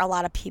 There weren't a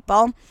lot of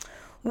people.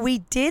 We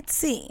did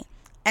see,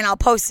 and I'll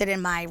post it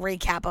in my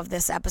recap of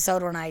this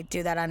episode when I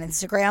do that on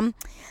Instagram.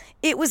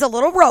 It was a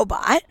little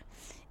robot.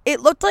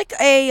 It looked like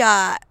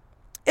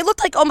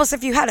almost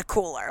if you had a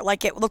cooler.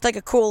 Like it looked like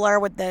a cooler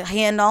with the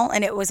handle,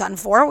 and it was on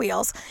 4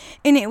 wheels.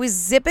 And it was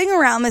zipping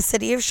around the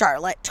city of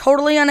Charlotte,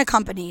 totally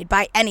unaccompanied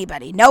by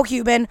anybody. No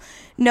human,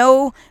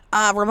 no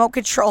remote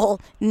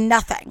control,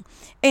 nothing.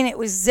 And it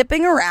was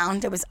zipping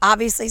around. It was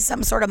obviously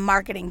some sort of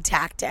marketing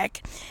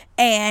tactic.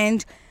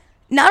 And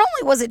not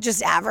only was it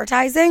just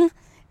advertising,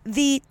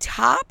 the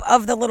top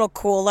of the little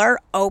cooler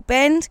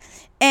opened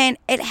and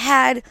it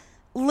had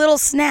little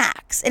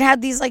snacks. It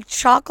had these like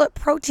chocolate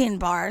protein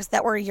bars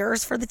that were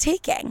yours for the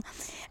taking.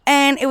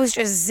 And it was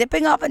just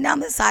zipping up and down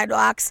the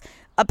sidewalks,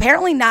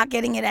 apparently not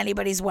getting in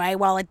anybody's way.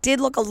 While it did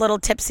look a little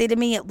tipsy to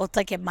me, it looked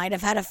like it might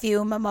have had a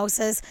few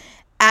mimosas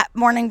at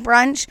morning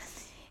brunch.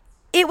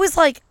 It was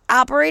like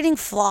operating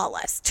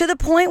flawless to the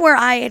point where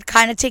I had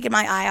kind of taken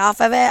my eye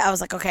off of it. I was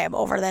like, okay, I'm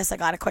over this. I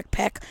got a quick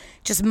pick,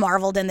 just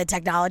marveled in the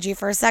technology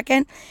for a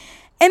second,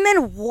 and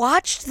then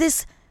watched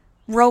this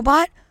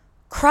robot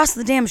cross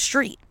the damn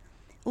street.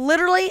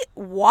 Literally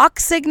walk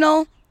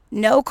signal,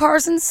 no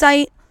cars in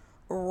sight,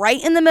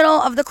 right in the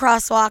middle of the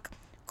crosswalk,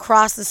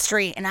 cross the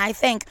street. And I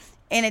think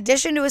in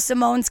addition to a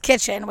Simone's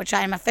Kitchen, which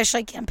I am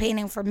officially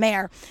campaigning for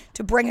mayor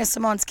to bring a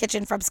Simone's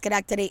Kitchen from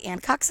Schenectady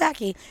and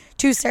Coxsackie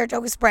to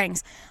Saratoga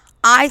Springs,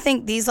 I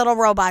think these little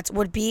robots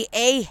would be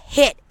a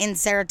hit in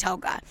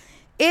Saratoga.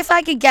 If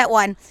I could get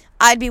one,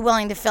 I'd be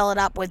willing to fill it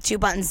up with 2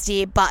 Buttons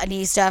Deep,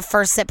 Buttonista,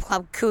 First Sip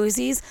Club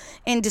koozies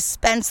and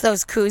dispense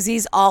those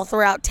koozies all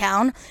throughout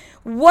town.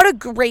 What a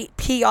great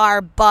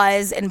PR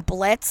buzz and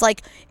blitz.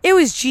 Like, it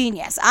was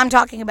genius. I'm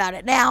talking about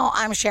it now.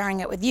 I'm sharing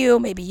it with you.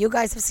 Maybe you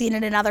guys have seen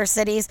it in other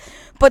cities.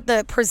 But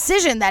the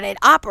precision that it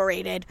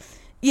operated,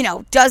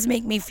 does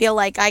make me feel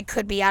like I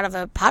could be out of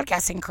a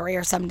podcasting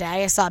career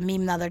someday. I saw a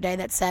meme the other day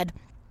that said,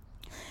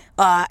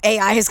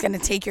 AI is going to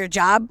take your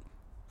job.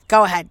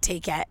 Go ahead,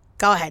 take it.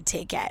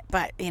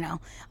 But,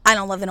 I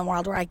don't live in a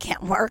world where I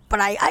can't work,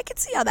 but I could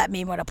see how that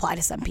meme would apply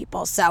to some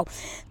people. So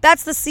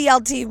that's the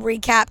CLT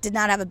recap. Did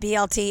not have a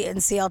BLT in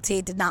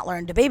CLT, did not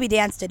learn to baby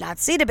dance, did not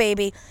see the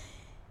baby,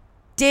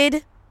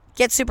 did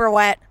get super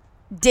wet,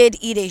 did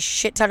eat a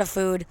shit ton of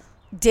food,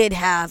 did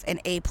have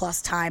an A+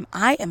 time.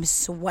 I am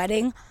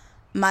sweating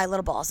my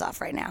little balls off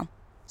right now.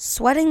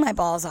 Sweating my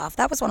balls off.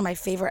 That was one of my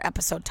favorite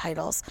episode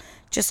titles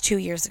just 2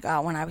 years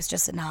ago when I was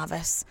just a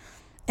novice.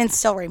 And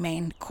still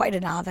remain quite a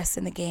novice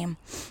in the game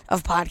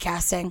of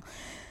podcasting.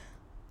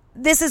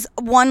 This is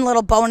one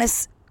little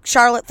bonus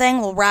Charlotte thing.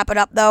 We'll wrap it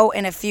up, though,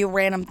 in a few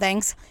random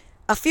things.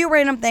 A few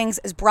random things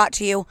is brought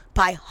to you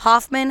by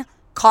Hoffman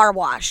Car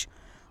Wash.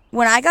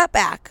 When I got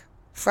back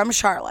from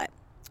Charlotte,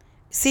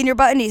 Senior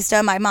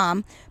Buttonista, my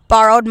mom,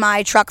 borrowed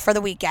my truck for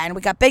the weekend.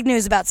 We got big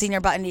news about Senior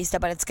Buttonista,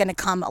 but it's going to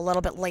come a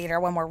little bit later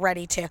when we're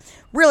ready to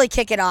really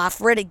kick it off,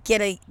 ready to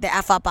get the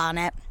F up on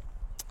it.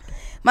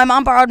 My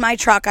mom borrowed my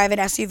truck. I have an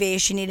SUV.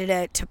 She needed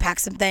it to pack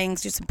some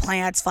things, do some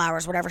plants,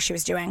 flowers, whatever she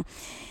was doing.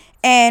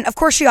 And, of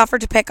course, she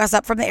offered to pick us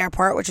up from the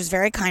airport, which was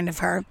very kind of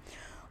her.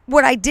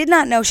 What I did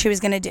not know she was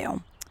going to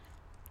do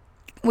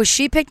was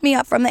she picked me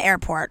up from the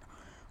airport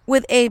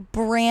with a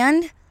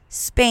brand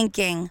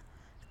spanking,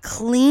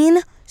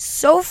 clean,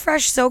 so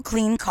fresh, so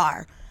clean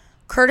car,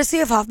 courtesy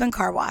of Hoffman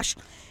Car Wash.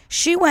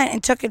 She went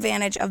and took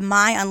advantage of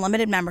my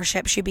unlimited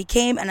membership. She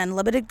became an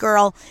unlimited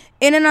girl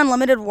in an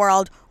unlimited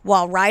world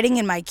while riding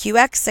in my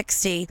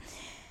QX60.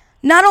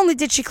 Not only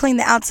did she clean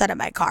the outside of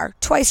my car,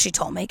 twice she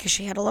told me because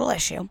she had a little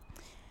issue,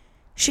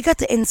 she got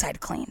the inside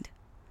cleaned.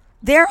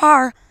 There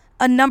are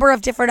a number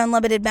of different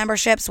unlimited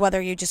memberships,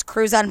 whether you just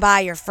cruise on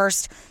by, your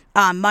first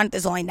month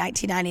is only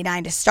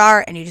 $19.99 to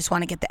start, and you just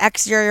want to get the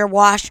exterior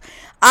wash.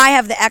 I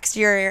have the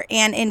exterior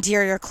and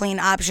interior clean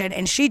option,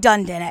 and she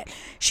done did it.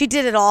 She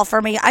did it all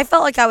for me. I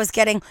felt like I was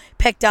getting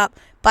picked up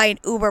by an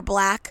Uber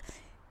Black.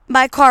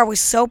 My car was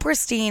so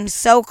pristine,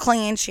 so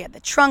clean. She had the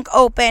trunk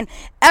open.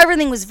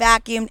 Everything was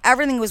vacuumed.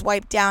 Everything was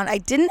wiped down. I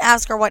didn't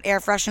ask her what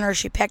air freshener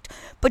she picked,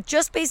 but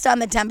just based on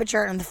the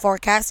temperature and the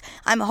forecast,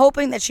 I'm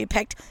hoping that she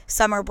picked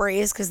Summer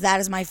Breeze because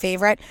that is my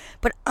favorite.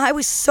 But I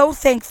was so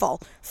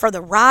thankful for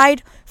the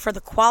ride, for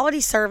the quality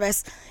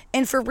service,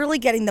 and for really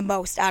getting the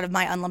most out of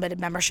my unlimited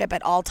membership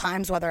at all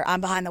times, whether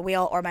I'm behind the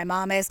wheel or my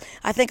mom is.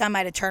 I think I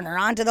might have turned her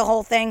on to the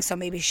whole thing, so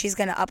maybe she's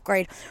going to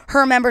upgrade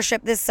her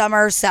membership this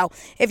summer. So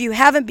if you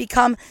haven't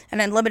become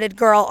an unlimited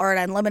girl or an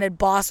unlimited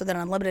boss with an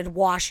unlimited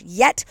wash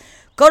yet,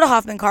 go to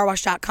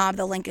HoffmanCarWash.com.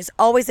 The link is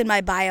always in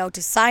my bio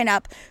to sign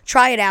up,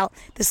 try it out.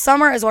 The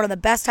summer is one of the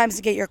best times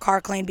to get your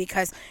car cleaned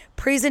because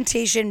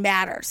presentation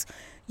matters.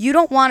 You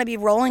don't want to be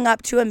rolling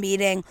up to a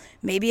meeting,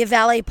 maybe a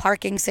valet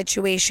parking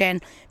situation,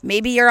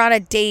 maybe you're on a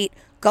date,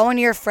 going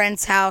to your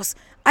friend's house.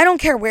 I don't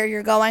care where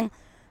you're going.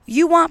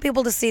 You want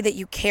people to see that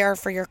you care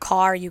for your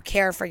car, you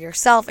care for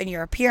yourself and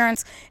your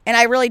appearance, and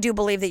I really do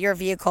believe that your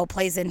vehicle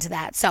plays into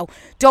that. So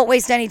don't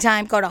waste any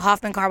time. Go to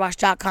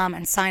HoffmanCarWash.com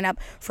and sign up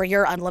for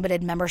your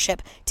unlimited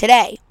membership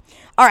today.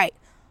 All right,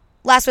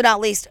 last but not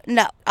least,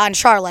 no, on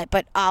Charlotte,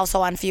 but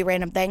also on a few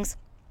random things.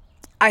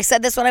 I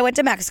said this when I went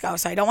to Mexico,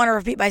 so I don't want to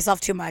repeat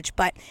myself too much,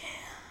 but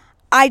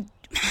I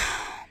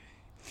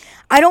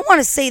don't want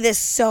to say this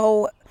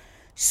so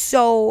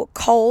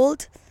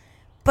cold,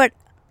 but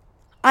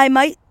I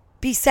might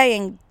be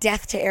saying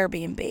death to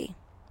Airbnb.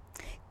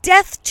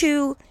 Death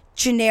to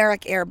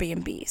generic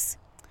Airbnbs.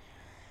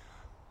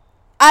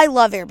 I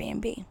love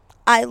Airbnb.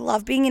 I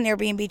love being an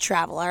Airbnb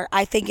traveler.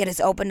 I think it has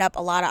opened up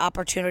a lot of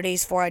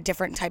opportunities for a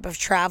different type of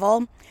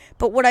travel.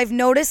 But what I've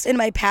noticed in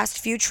my past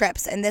few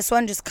trips, and this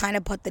one just kind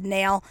of put the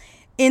nail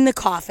in the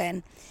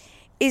coffin,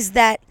 is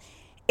that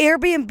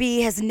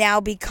Airbnb has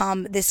now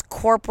become this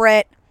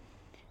corporate,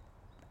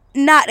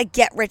 not a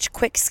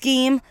get-rich-quick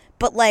scheme,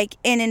 but like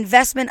an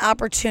investment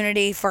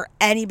opportunity for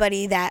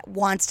anybody that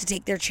wants to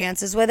take their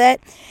chances with it.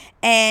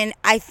 And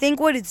I think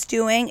what it's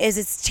doing is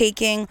it's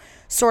taking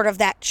sort of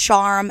that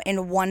charm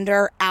and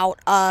wonder out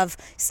of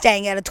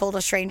staying at a total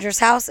stranger's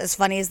house, as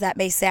funny as that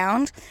may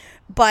sound.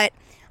 But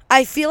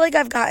I feel like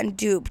I've gotten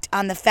duped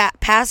on the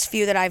past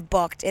few that I've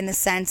booked in the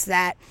sense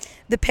that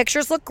the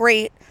pictures look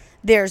great,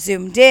 they're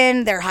zoomed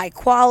in, they're high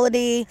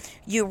quality,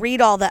 you read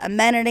all the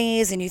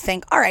amenities and you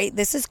think, all right,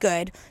 this is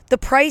good. The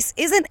price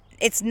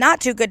it's not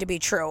too good to be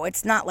true.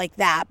 It's not like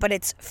that, but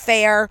it's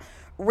fair,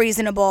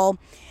 reasonable,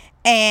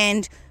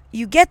 and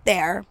you get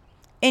there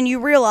and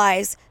you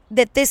realize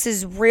that this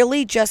is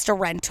really just a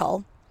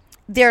rental.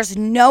 There's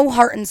no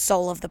heart and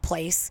soul of the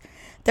place.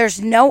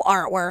 There's no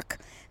artwork.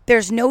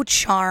 there's no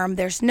charm,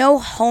 there's no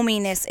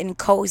hominess and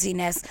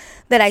coziness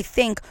that I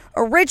think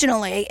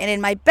originally and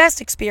in my best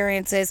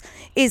experiences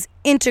is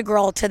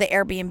integral to the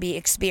Airbnb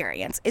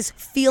experience, is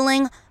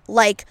feeling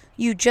like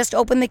you just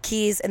opened the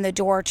keys and the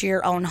door to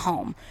your own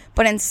home.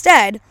 But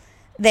instead,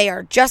 they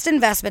are just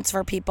investments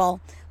for people.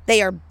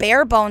 They are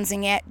bare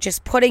bonesing it,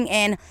 just putting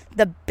in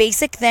the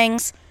basic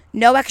things,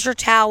 no extra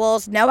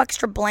towels, no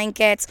extra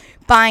blankets,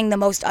 buying the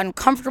most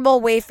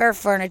uncomfortable Wayfair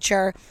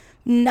furniture,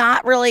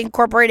 not really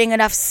incorporating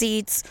enough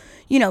seats,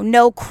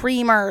 no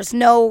creamers,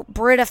 no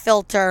Brita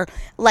filter.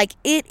 Like,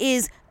 it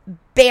is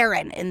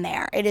barren in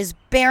there. It is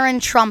barren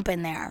Trump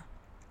in there.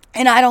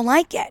 And I don't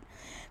like it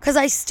because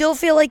I still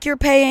feel like you're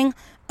paying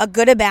a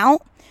good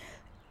amount.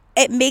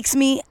 It makes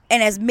me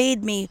and has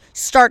made me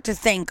start to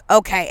think,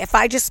 okay, if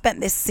I just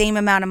spent this same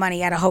amount of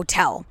money at a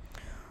hotel,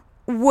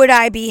 would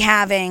I be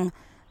having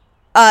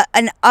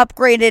an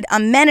upgraded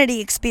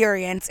amenity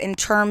experience in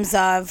terms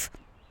of,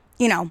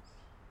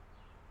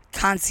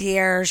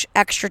 concierge,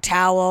 extra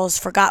towels,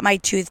 forgot my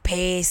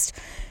toothpaste,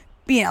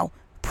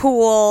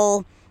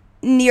 pool,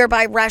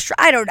 nearby restaurant.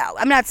 I don't know.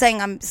 I'm not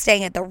saying I'm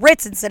staying at the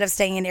Ritz instead of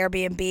staying in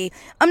Airbnb.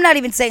 I'm not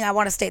even saying I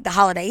want to stay at the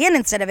Holiday Inn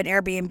instead of an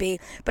Airbnb.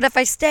 But if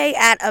I stay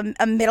at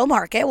a middle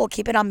market, we'll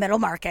keep it on middle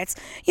markets,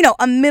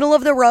 a middle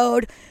of the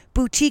road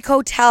boutique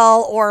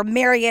hotel or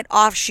Marriott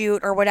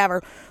offshoot or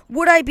whatever,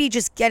 would I be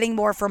just getting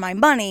more for my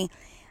money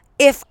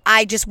if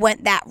I just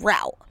went that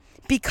route?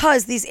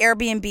 Because these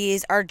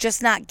Airbnbs are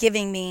just not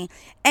giving me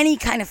any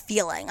kind of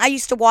feeling. I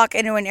used to walk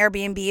into an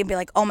Airbnb and be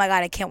like, oh my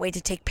God, I can't wait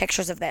to take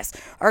pictures of this.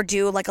 Or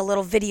do like a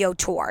little video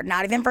tour,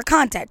 not even for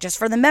content, just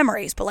for the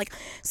memories. But like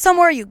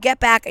somewhere you get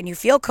back and you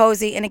feel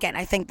cozy. And again,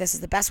 I think this is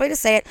the best way to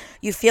say it.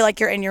 You feel like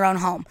you're in your own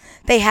home.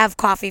 They have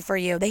coffee for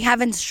you. They have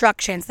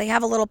instructions. They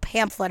have a little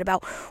pamphlet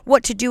about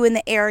what to do in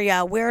the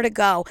area, where to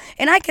go.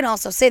 And I can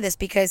also say this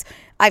because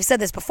I've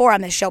said this before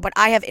on this show, but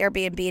I have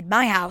Airbnb'd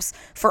my house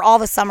for all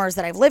the summers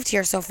that I've lived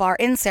here so far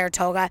in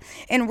Saratoga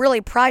and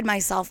really pride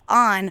myself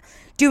on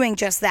doing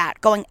just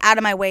that, going out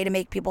of my way to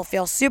make people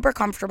feel super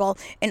comfortable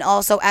and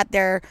also at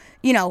their,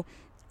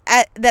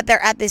 that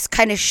they're at this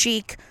kind of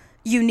chic,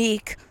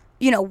 unique,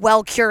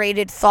 well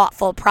curated,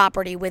 thoughtful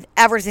property with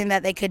everything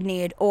that they could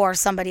need, or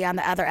somebody on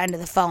the other end of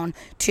the phone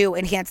to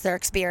enhance their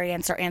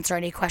experience or answer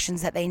any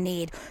questions that they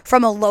need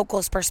from a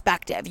local's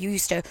perspective. You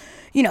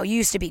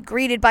used to be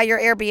greeted by your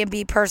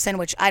Airbnb person,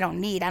 which I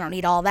don't need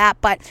all that,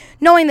 but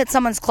knowing that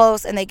someone's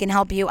close and they can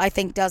help you, I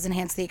think does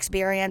enhance the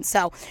experience.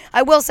 So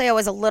I will say I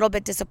was a little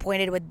bit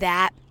disappointed with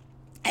that,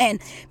 and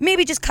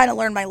maybe just kind of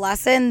learned my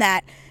lesson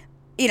that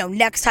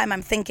next time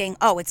I'm thinking,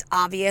 oh, it's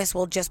obvious,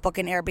 we'll just book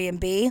an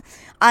Airbnb,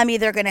 I'm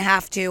either going to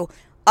have to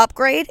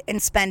upgrade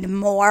and spend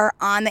more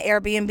on the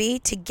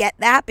Airbnb to get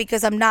that,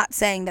 because I'm not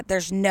saying that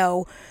there's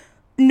no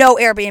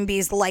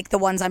Airbnbs like the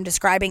ones I'm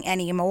describing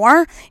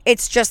anymore.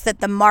 It's just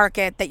that the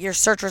market, that your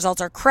search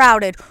results are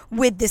crowded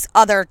with this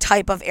other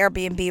type of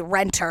Airbnb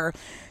renter.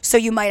 So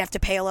you might have to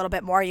pay a little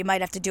bit more. You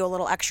might have to do a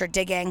little extra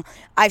digging.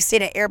 I've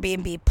stayed at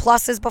Airbnb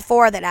Pluses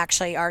before that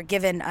actually are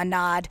given a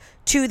nod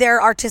to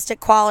their artistic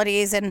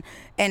qualities and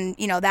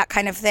that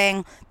kind of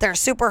thing. They're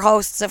super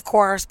hosts, of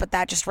course, but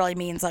that just really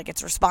means like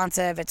it's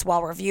responsive, it's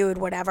well reviewed,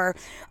 whatever.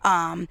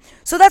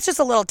 So that's just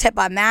a little tip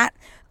on that.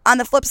 On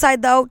the flip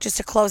side, though, just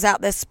to close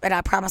out this, and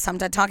I promise I'm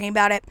done talking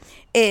about it,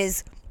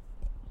 is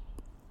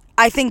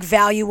I think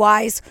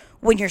value-wise,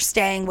 when you're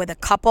staying with a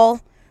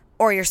couple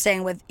or you're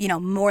staying with,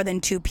 more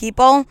than two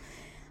people,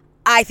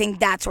 I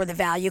think that's where the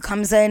value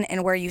comes in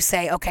and where you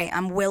say, okay,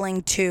 I'm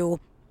willing to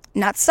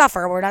not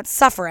suffer. We're not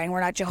suffering.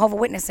 We're not Jehovah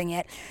Witnessing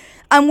it.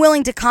 I'm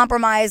willing to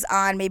compromise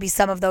on maybe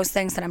some of those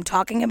things that I'm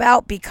talking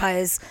about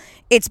because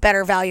it's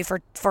better value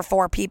for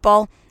four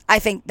people. I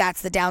think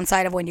that's the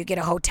downside of when you get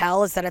a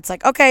hotel, is that it's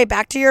like, okay,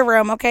 back to your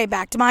room, okay,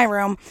 back to my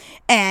room,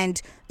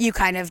 and you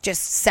kind of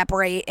just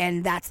separate,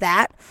 and that's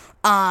that.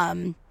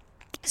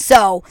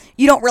 So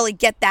you don't really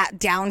get that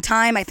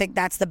downtime. I think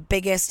that's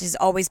has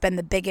always been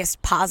the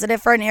biggest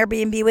positive for an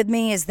Airbnb with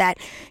me, is that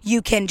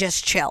you can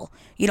just chill.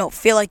 You don't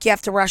feel like you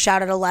have to rush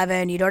out at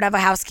 11. You don't have a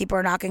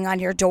housekeeper knocking on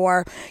your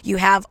door. You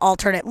have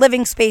alternate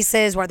living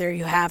spaces, whether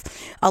you have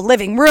a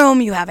living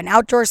room, you have an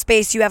outdoor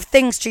space, you have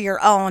things to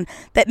your own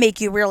that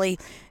make you really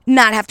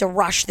not have to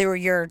rush through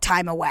your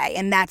time away.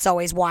 And that's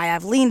always why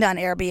I've leaned on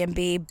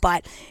Airbnb.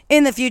 But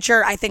in the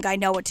future, I think I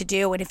know what to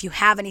do. And if you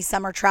have any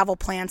summer travel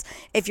plans,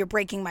 if you're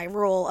breaking my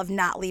rule of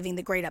not leaving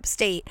the great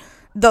upstate,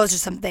 those are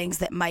some things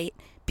that might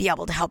be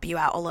able to help you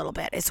out a little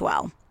bit as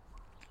well.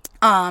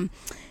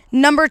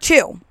 Number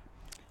 2.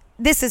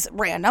 This is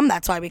random.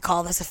 That's why we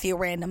call this a few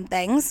random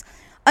things.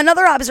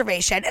 Another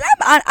observation, and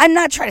I'm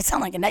not trying to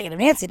sound like a negative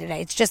Nancy today.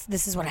 It's just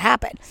this is what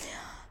happened.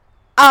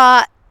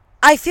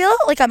 I feel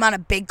like I'm on a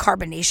big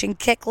carbonation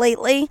kick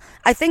lately.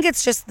 I think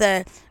it's just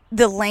the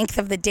length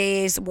of the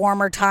days,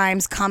 warmer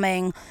times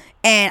coming,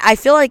 and I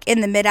feel like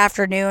in the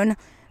mid-afternoon,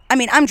 I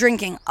mean, I'm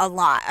drinking a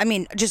lot. I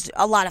mean, just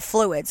a lot of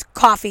fluids.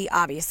 Coffee,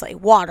 obviously.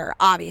 Water,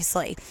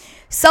 obviously.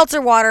 Seltzer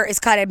water is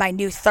kind of my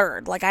new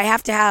third. Like, I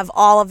have to have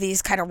all of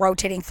these kind of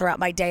rotating throughout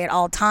my day at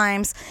all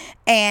times.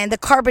 And the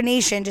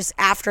carbonation just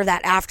after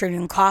that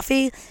afternoon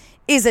coffee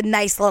is a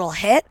nice little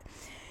hit.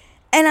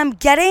 And I'm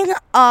getting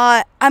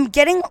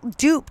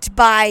duped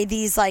by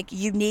these like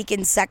unique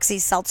and sexy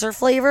seltzer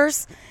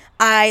flavors.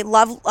 I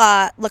love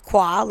La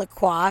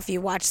Croix. If you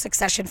watch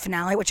Succession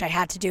finale, which I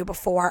had to do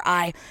before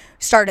I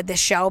started this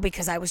show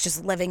because I was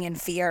just living in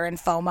fear and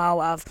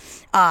FOMO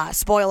of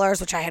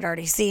spoilers, which I had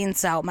already seen.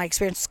 So my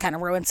experience was kind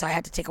of ruined. So I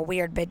had to take a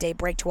weird midday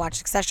break to watch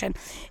Succession.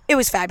 It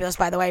was fabulous,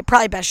 by the way.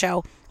 Probably best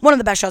show. One of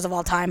the best shows of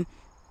all time.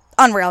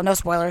 Unreal. No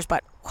spoilers,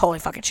 but holy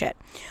fucking shit.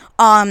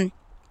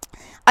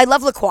 I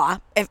love La Croix.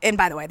 And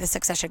by the way, the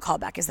Succession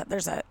callback is that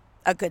there's a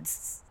good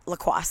La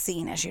Croix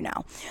scene, as you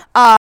know.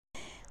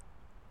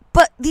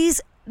 But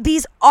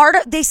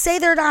they say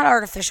they're not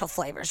artificial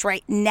flavors,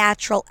 right?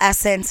 Natural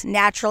essence,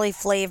 naturally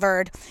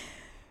flavored.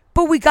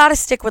 But we got to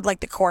stick with like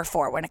the core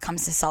four when it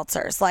comes to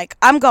seltzers. Like,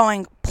 I'm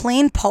going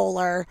plain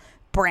Polar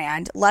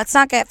brand. Let's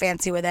not get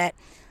fancy with it.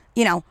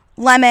 You know,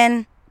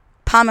 lemon,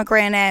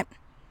 pomegranate,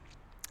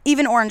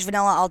 even orange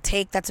vanilla I'll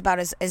take. That's about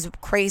as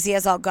crazy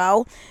as I'll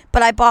go.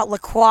 But I bought La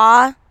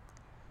Croix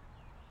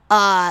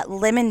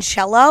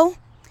limoncello.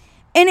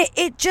 And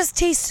it just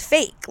tastes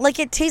fake. Like,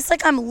 it tastes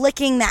like I'm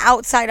licking the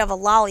outside of a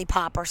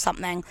lollipop or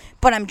something,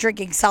 but I'm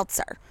drinking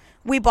seltzer.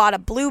 We bought a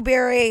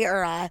blueberry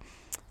or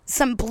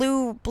some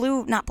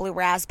not blue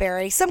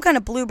raspberry, some kind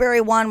of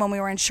blueberry one when we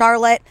were in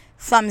Charlotte.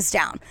 Thumbs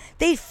down.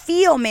 They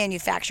feel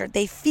manufactured.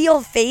 They feel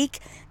fake,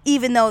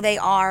 even though they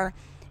are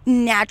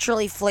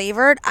naturally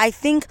flavored. I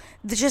think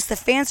just the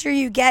fancier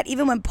you get,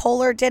 even when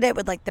Polar did it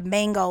with like the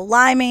mango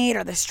limeade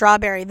or the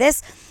strawberry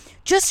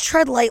just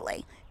tread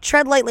lightly.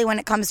 Tread lightly when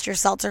it comes to your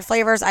seltzer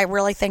flavors. I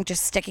really think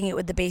just sticking it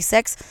with the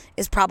basics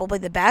is probably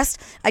the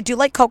best. I do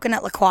like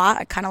coconut La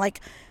Croix.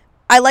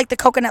 I like the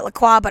coconut La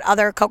Croix, but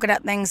other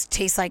coconut things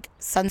taste like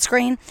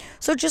sunscreen.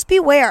 So just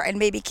beware and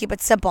maybe keep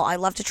it simple. I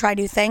love to try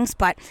new things,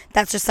 but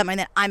that's just something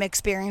that I'm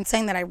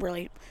experiencing that I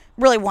really,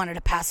 really wanted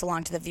to pass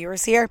along to the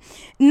viewers here.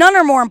 None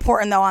are more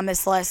important, though, on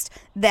this list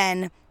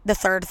than the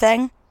third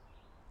thing.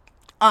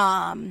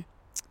 I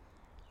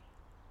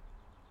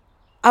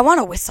want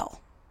to whistle.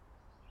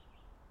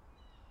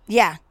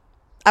 Yeah,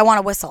 I want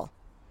to whistle.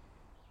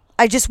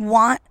 I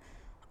want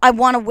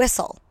to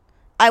whistle.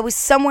 I was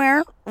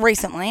somewhere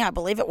recently, I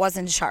believe it was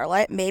in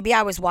Charlotte. Maybe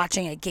I was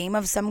watching a game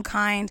of some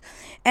kind,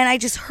 and I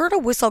just heard a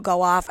whistle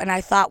go off, and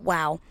I thought,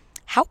 wow,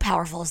 how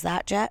powerful is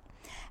that, Jet?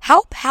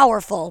 How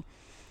powerful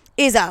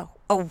is a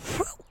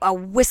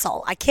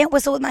whistle? I can't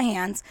whistle with my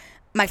hands,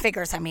 my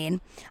fingers, I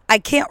mean. I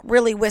can't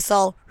really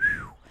whistle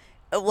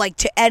like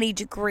to any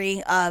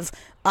degree of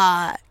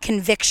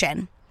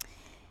conviction.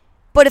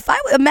 But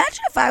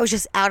imagine if I was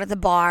just out at the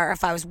bar,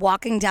 if I was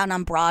walking down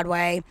on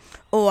Broadway,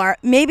 or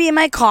maybe in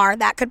my car,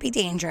 that could be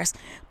dangerous.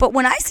 But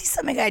when I see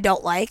something I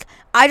don't like,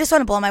 I just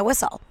want to blow my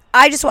whistle.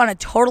 I just want to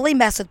totally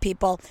mess with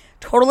people,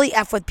 totally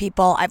F with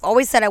people. I've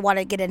always said I want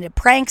to get into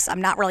pranks. I'm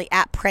not really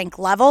at prank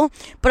level,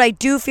 but I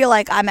do feel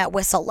like I'm at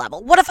whistle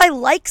level. What if I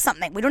like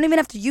something? We don't even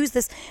have to use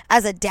this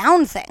as a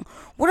down thing.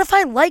 What if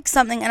I like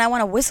something and I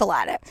want to whistle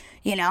at it?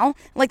 You know,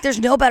 like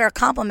there's no better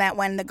compliment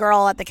when the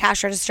girl at the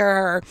cash register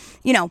or,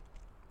 you know,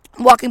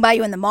 walking by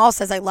you in the mall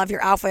says, I love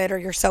your outfit or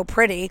you're so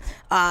pretty.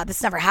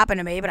 This never happened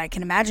to me, but I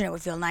can imagine it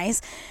would feel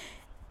nice.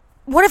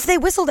 What if they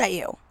whistled at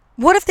you?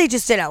 What if they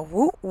just did a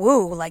woo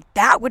woo? Like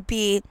that would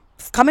be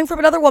coming from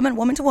another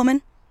woman to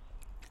woman.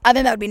 I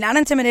think that would be not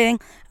intimidating.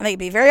 I think it'd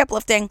be very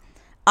uplifting.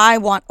 I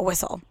want a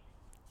whistle.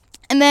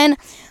 And then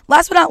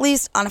last but not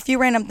least, on a few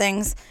random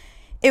things,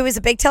 it was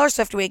a big Taylor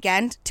Swift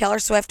weekend. Taylor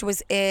Swift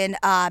was in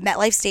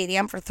MetLife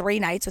Stadium for 3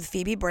 nights with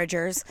Phoebe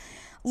Bridgers.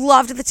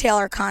 Loved the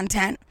Taylor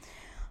content.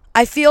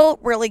 I feel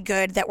really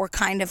good that we're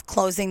kind of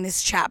closing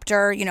this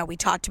chapter. You know, we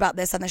talked about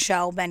this on the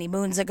show many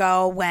moons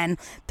ago when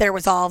there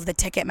was all of the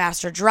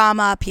Ticketmaster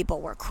drama.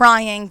 People were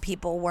crying.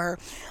 People were,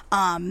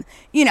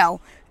 you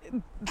know,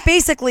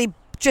 basically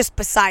just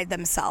beside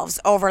themselves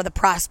over the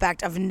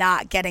prospect of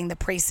not getting the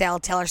pre-sale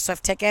Taylor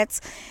Swift tickets.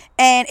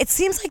 And it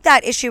seems like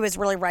that issue has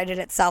really righted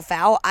itself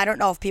out. I don't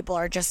know if people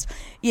are just,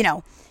 you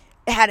know,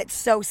 had it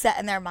so set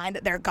in their mind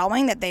that they're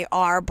going, that they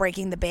are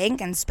breaking the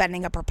bank and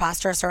spending a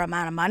preposterous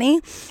amount of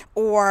money,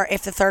 or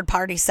if the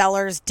third-party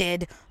sellers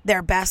did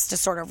their best to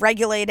sort of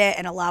regulate it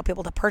and allow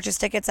people to purchase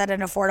tickets at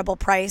an affordable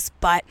price.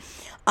 But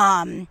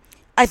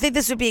I think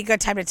this would be a good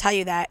time to tell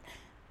you that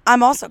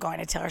I'm also going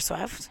to Taylor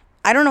Swift.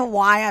 I don't know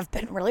why I've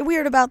been really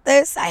weird about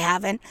this. I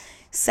haven't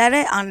said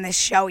it on this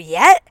show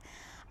yet.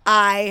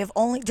 I've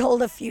only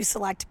told a few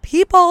select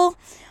people,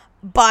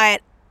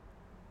 but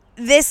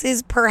this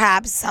is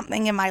perhaps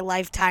something in my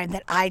lifetime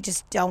that I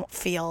just don't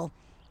feel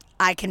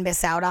I can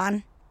miss out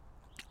on.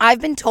 I've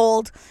been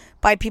told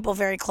by people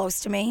very close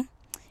to me,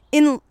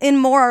 in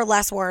more or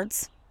less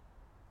words,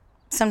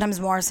 sometimes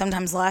more,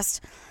 sometimes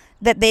less,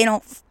 that they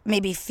don't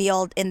maybe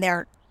feel in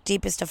their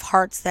deepest of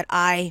hearts that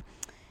I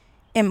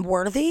am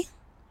worthy,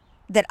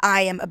 that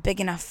I am a big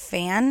enough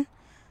fan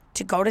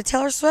to go to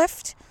Taylor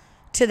Swift.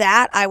 To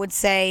that, I would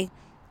say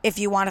if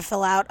you want to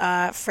fill out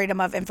a Freedom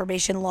of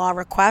Information Law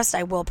request,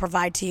 I will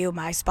provide to you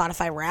my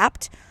Spotify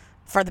Wrapped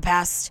for the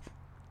past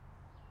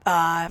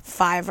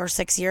 5 or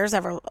 6 years,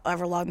 ever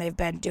long they've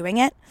been doing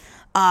it.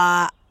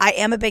 I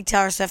am a big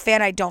Taylor Swift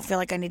fan. I don't feel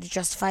like I need to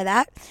justify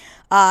that.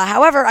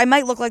 However, I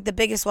might look like the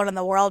biggest one in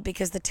the world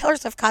because the Taylor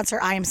Swift concert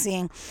I am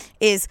seeing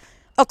is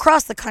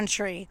across the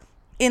country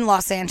in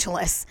Los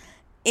Angeles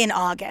in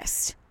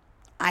August.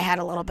 I had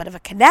a little bit of a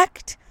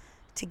connect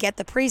to get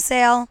the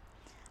pre-sale.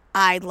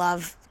 I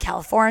love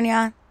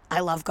California. I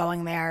love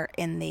going there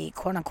in the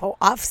quote-unquote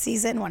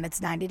off-season when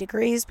it's 90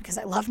 degrees because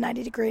I love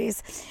 90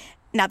 degrees.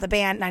 Not the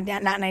band, not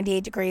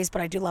 98 degrees,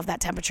 but I do love that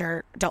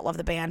temperature. Don't love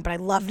the band, but I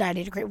love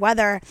 90-degree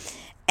weather.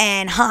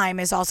 And Haim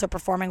is also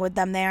performing with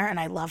them there, and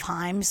I love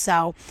Haim.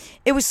 So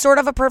it was sort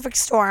of a perfect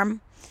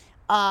storm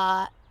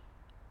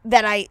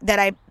that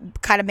I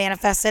kind of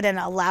manifested and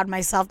allowed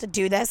myself to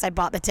do this. I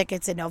bought the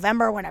tickets in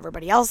November when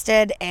everybody else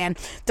did, and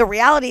the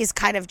reality is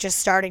kind of just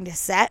starting to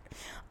set.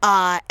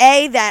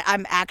 That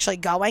I'm actually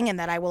going and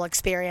that I will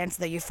experience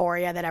the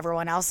euphoria that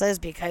everyone else is,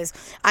 because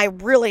I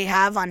really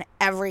have, on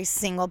every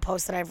single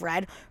post that I've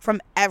read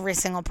from every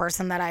single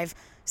person that I've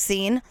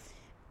seen,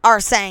 are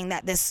saying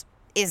that this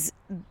is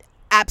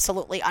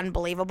absolutely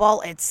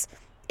unbelievable.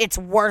 It's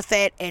worth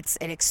it. It's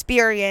an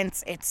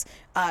experience. It's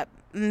a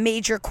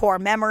major core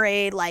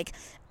memory. Like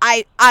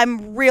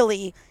I'm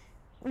really,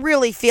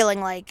 really feeling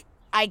like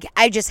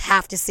I just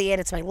have to see it.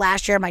 It's my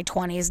last year of my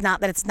 20s. Not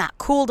that it's not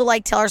cool to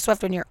like Taylor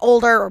Swift when you're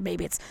older, or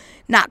maybe it's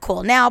not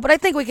cool now, but I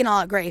think we can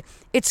all agree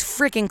it's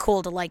freaking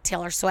cool to like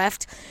Taylor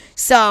Swift.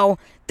 So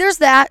there's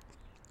that.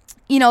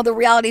 You know, the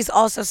reality is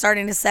also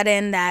starting to set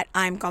in that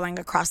I'm going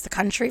across the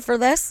country for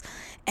this,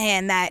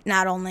 and that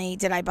not only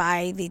did I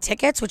buy the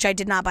tickets, which I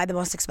did not buy the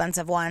most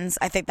expensive ones.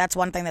 I think that's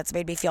one thing that's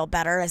made me feel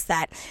better, is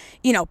that,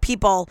 you know,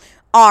 people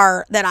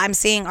that I'm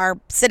seeing are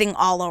sitting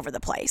all over the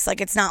place. Like,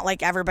 it's not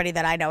like everybody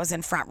that I know is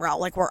in front row.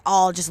 Like, we're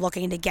all just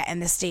looking to get in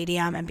the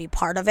stadium and be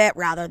part of it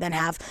rather than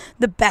have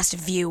the best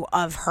view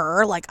of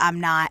her. Like, I'm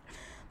not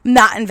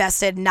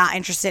invested, not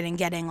interested in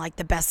getting like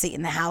the best seat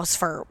in the house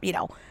for, you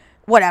know,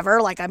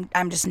 whatever. Like,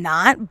 I'm just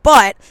not.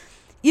 But,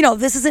 you know,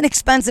 this is an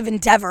expensive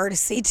endeavor to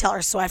see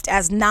Taylor Swift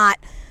as not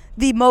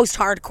the most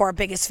hardcore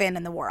biggest fan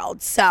in the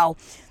world. So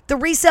the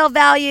resale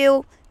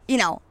value, you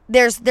know,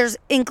 there's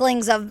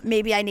inklings of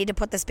maybe I need to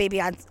put this baby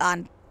on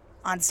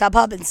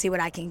StubHub and see what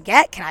I can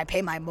get. Can I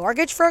pay my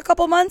mortgage for a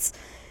couple months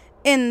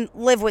and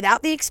live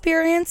without the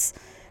experience?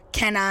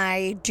 Can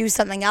I do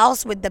something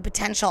else with the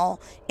potential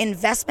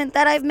investment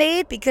that I've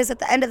made? Because at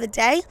the end of the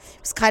day, it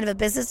was kind of a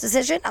business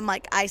decision. I'm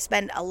like, I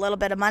spend a little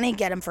bit of money,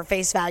 get them for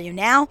face value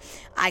now.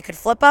 I could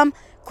flip them.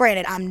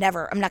 Granted, I'm not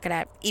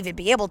going to even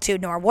be able to,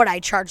 nor would I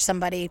charge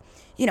somebody,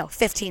 you know,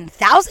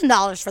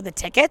 $15,000 for the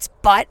tickets.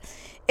 But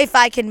if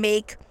I can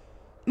make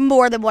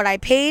more than what I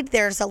paid,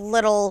 there's a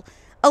little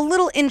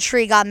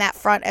intrigue on that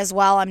front as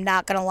well. I'm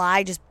not going to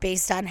lie, just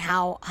based on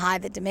how high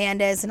the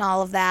demand is and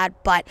all of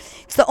that. But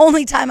it's the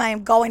only time I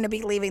am going to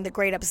be leaving the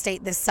great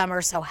upstate this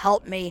summer, so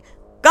help me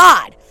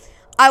God.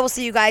 I will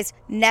see you guys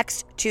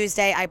next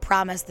Tuesday. I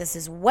promise. This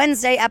is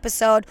Wednesday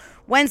episode.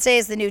 Wednesday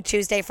is the new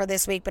Tuesday for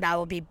this week, but I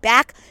will be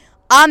back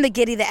on the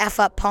Giddy the F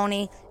Up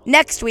Pony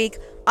next week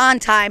on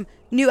time.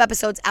 New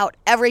episodes out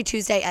every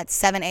Tuesday at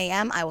 7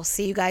 a.m. I will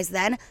see you guys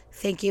then.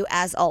 Thank you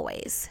as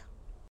always.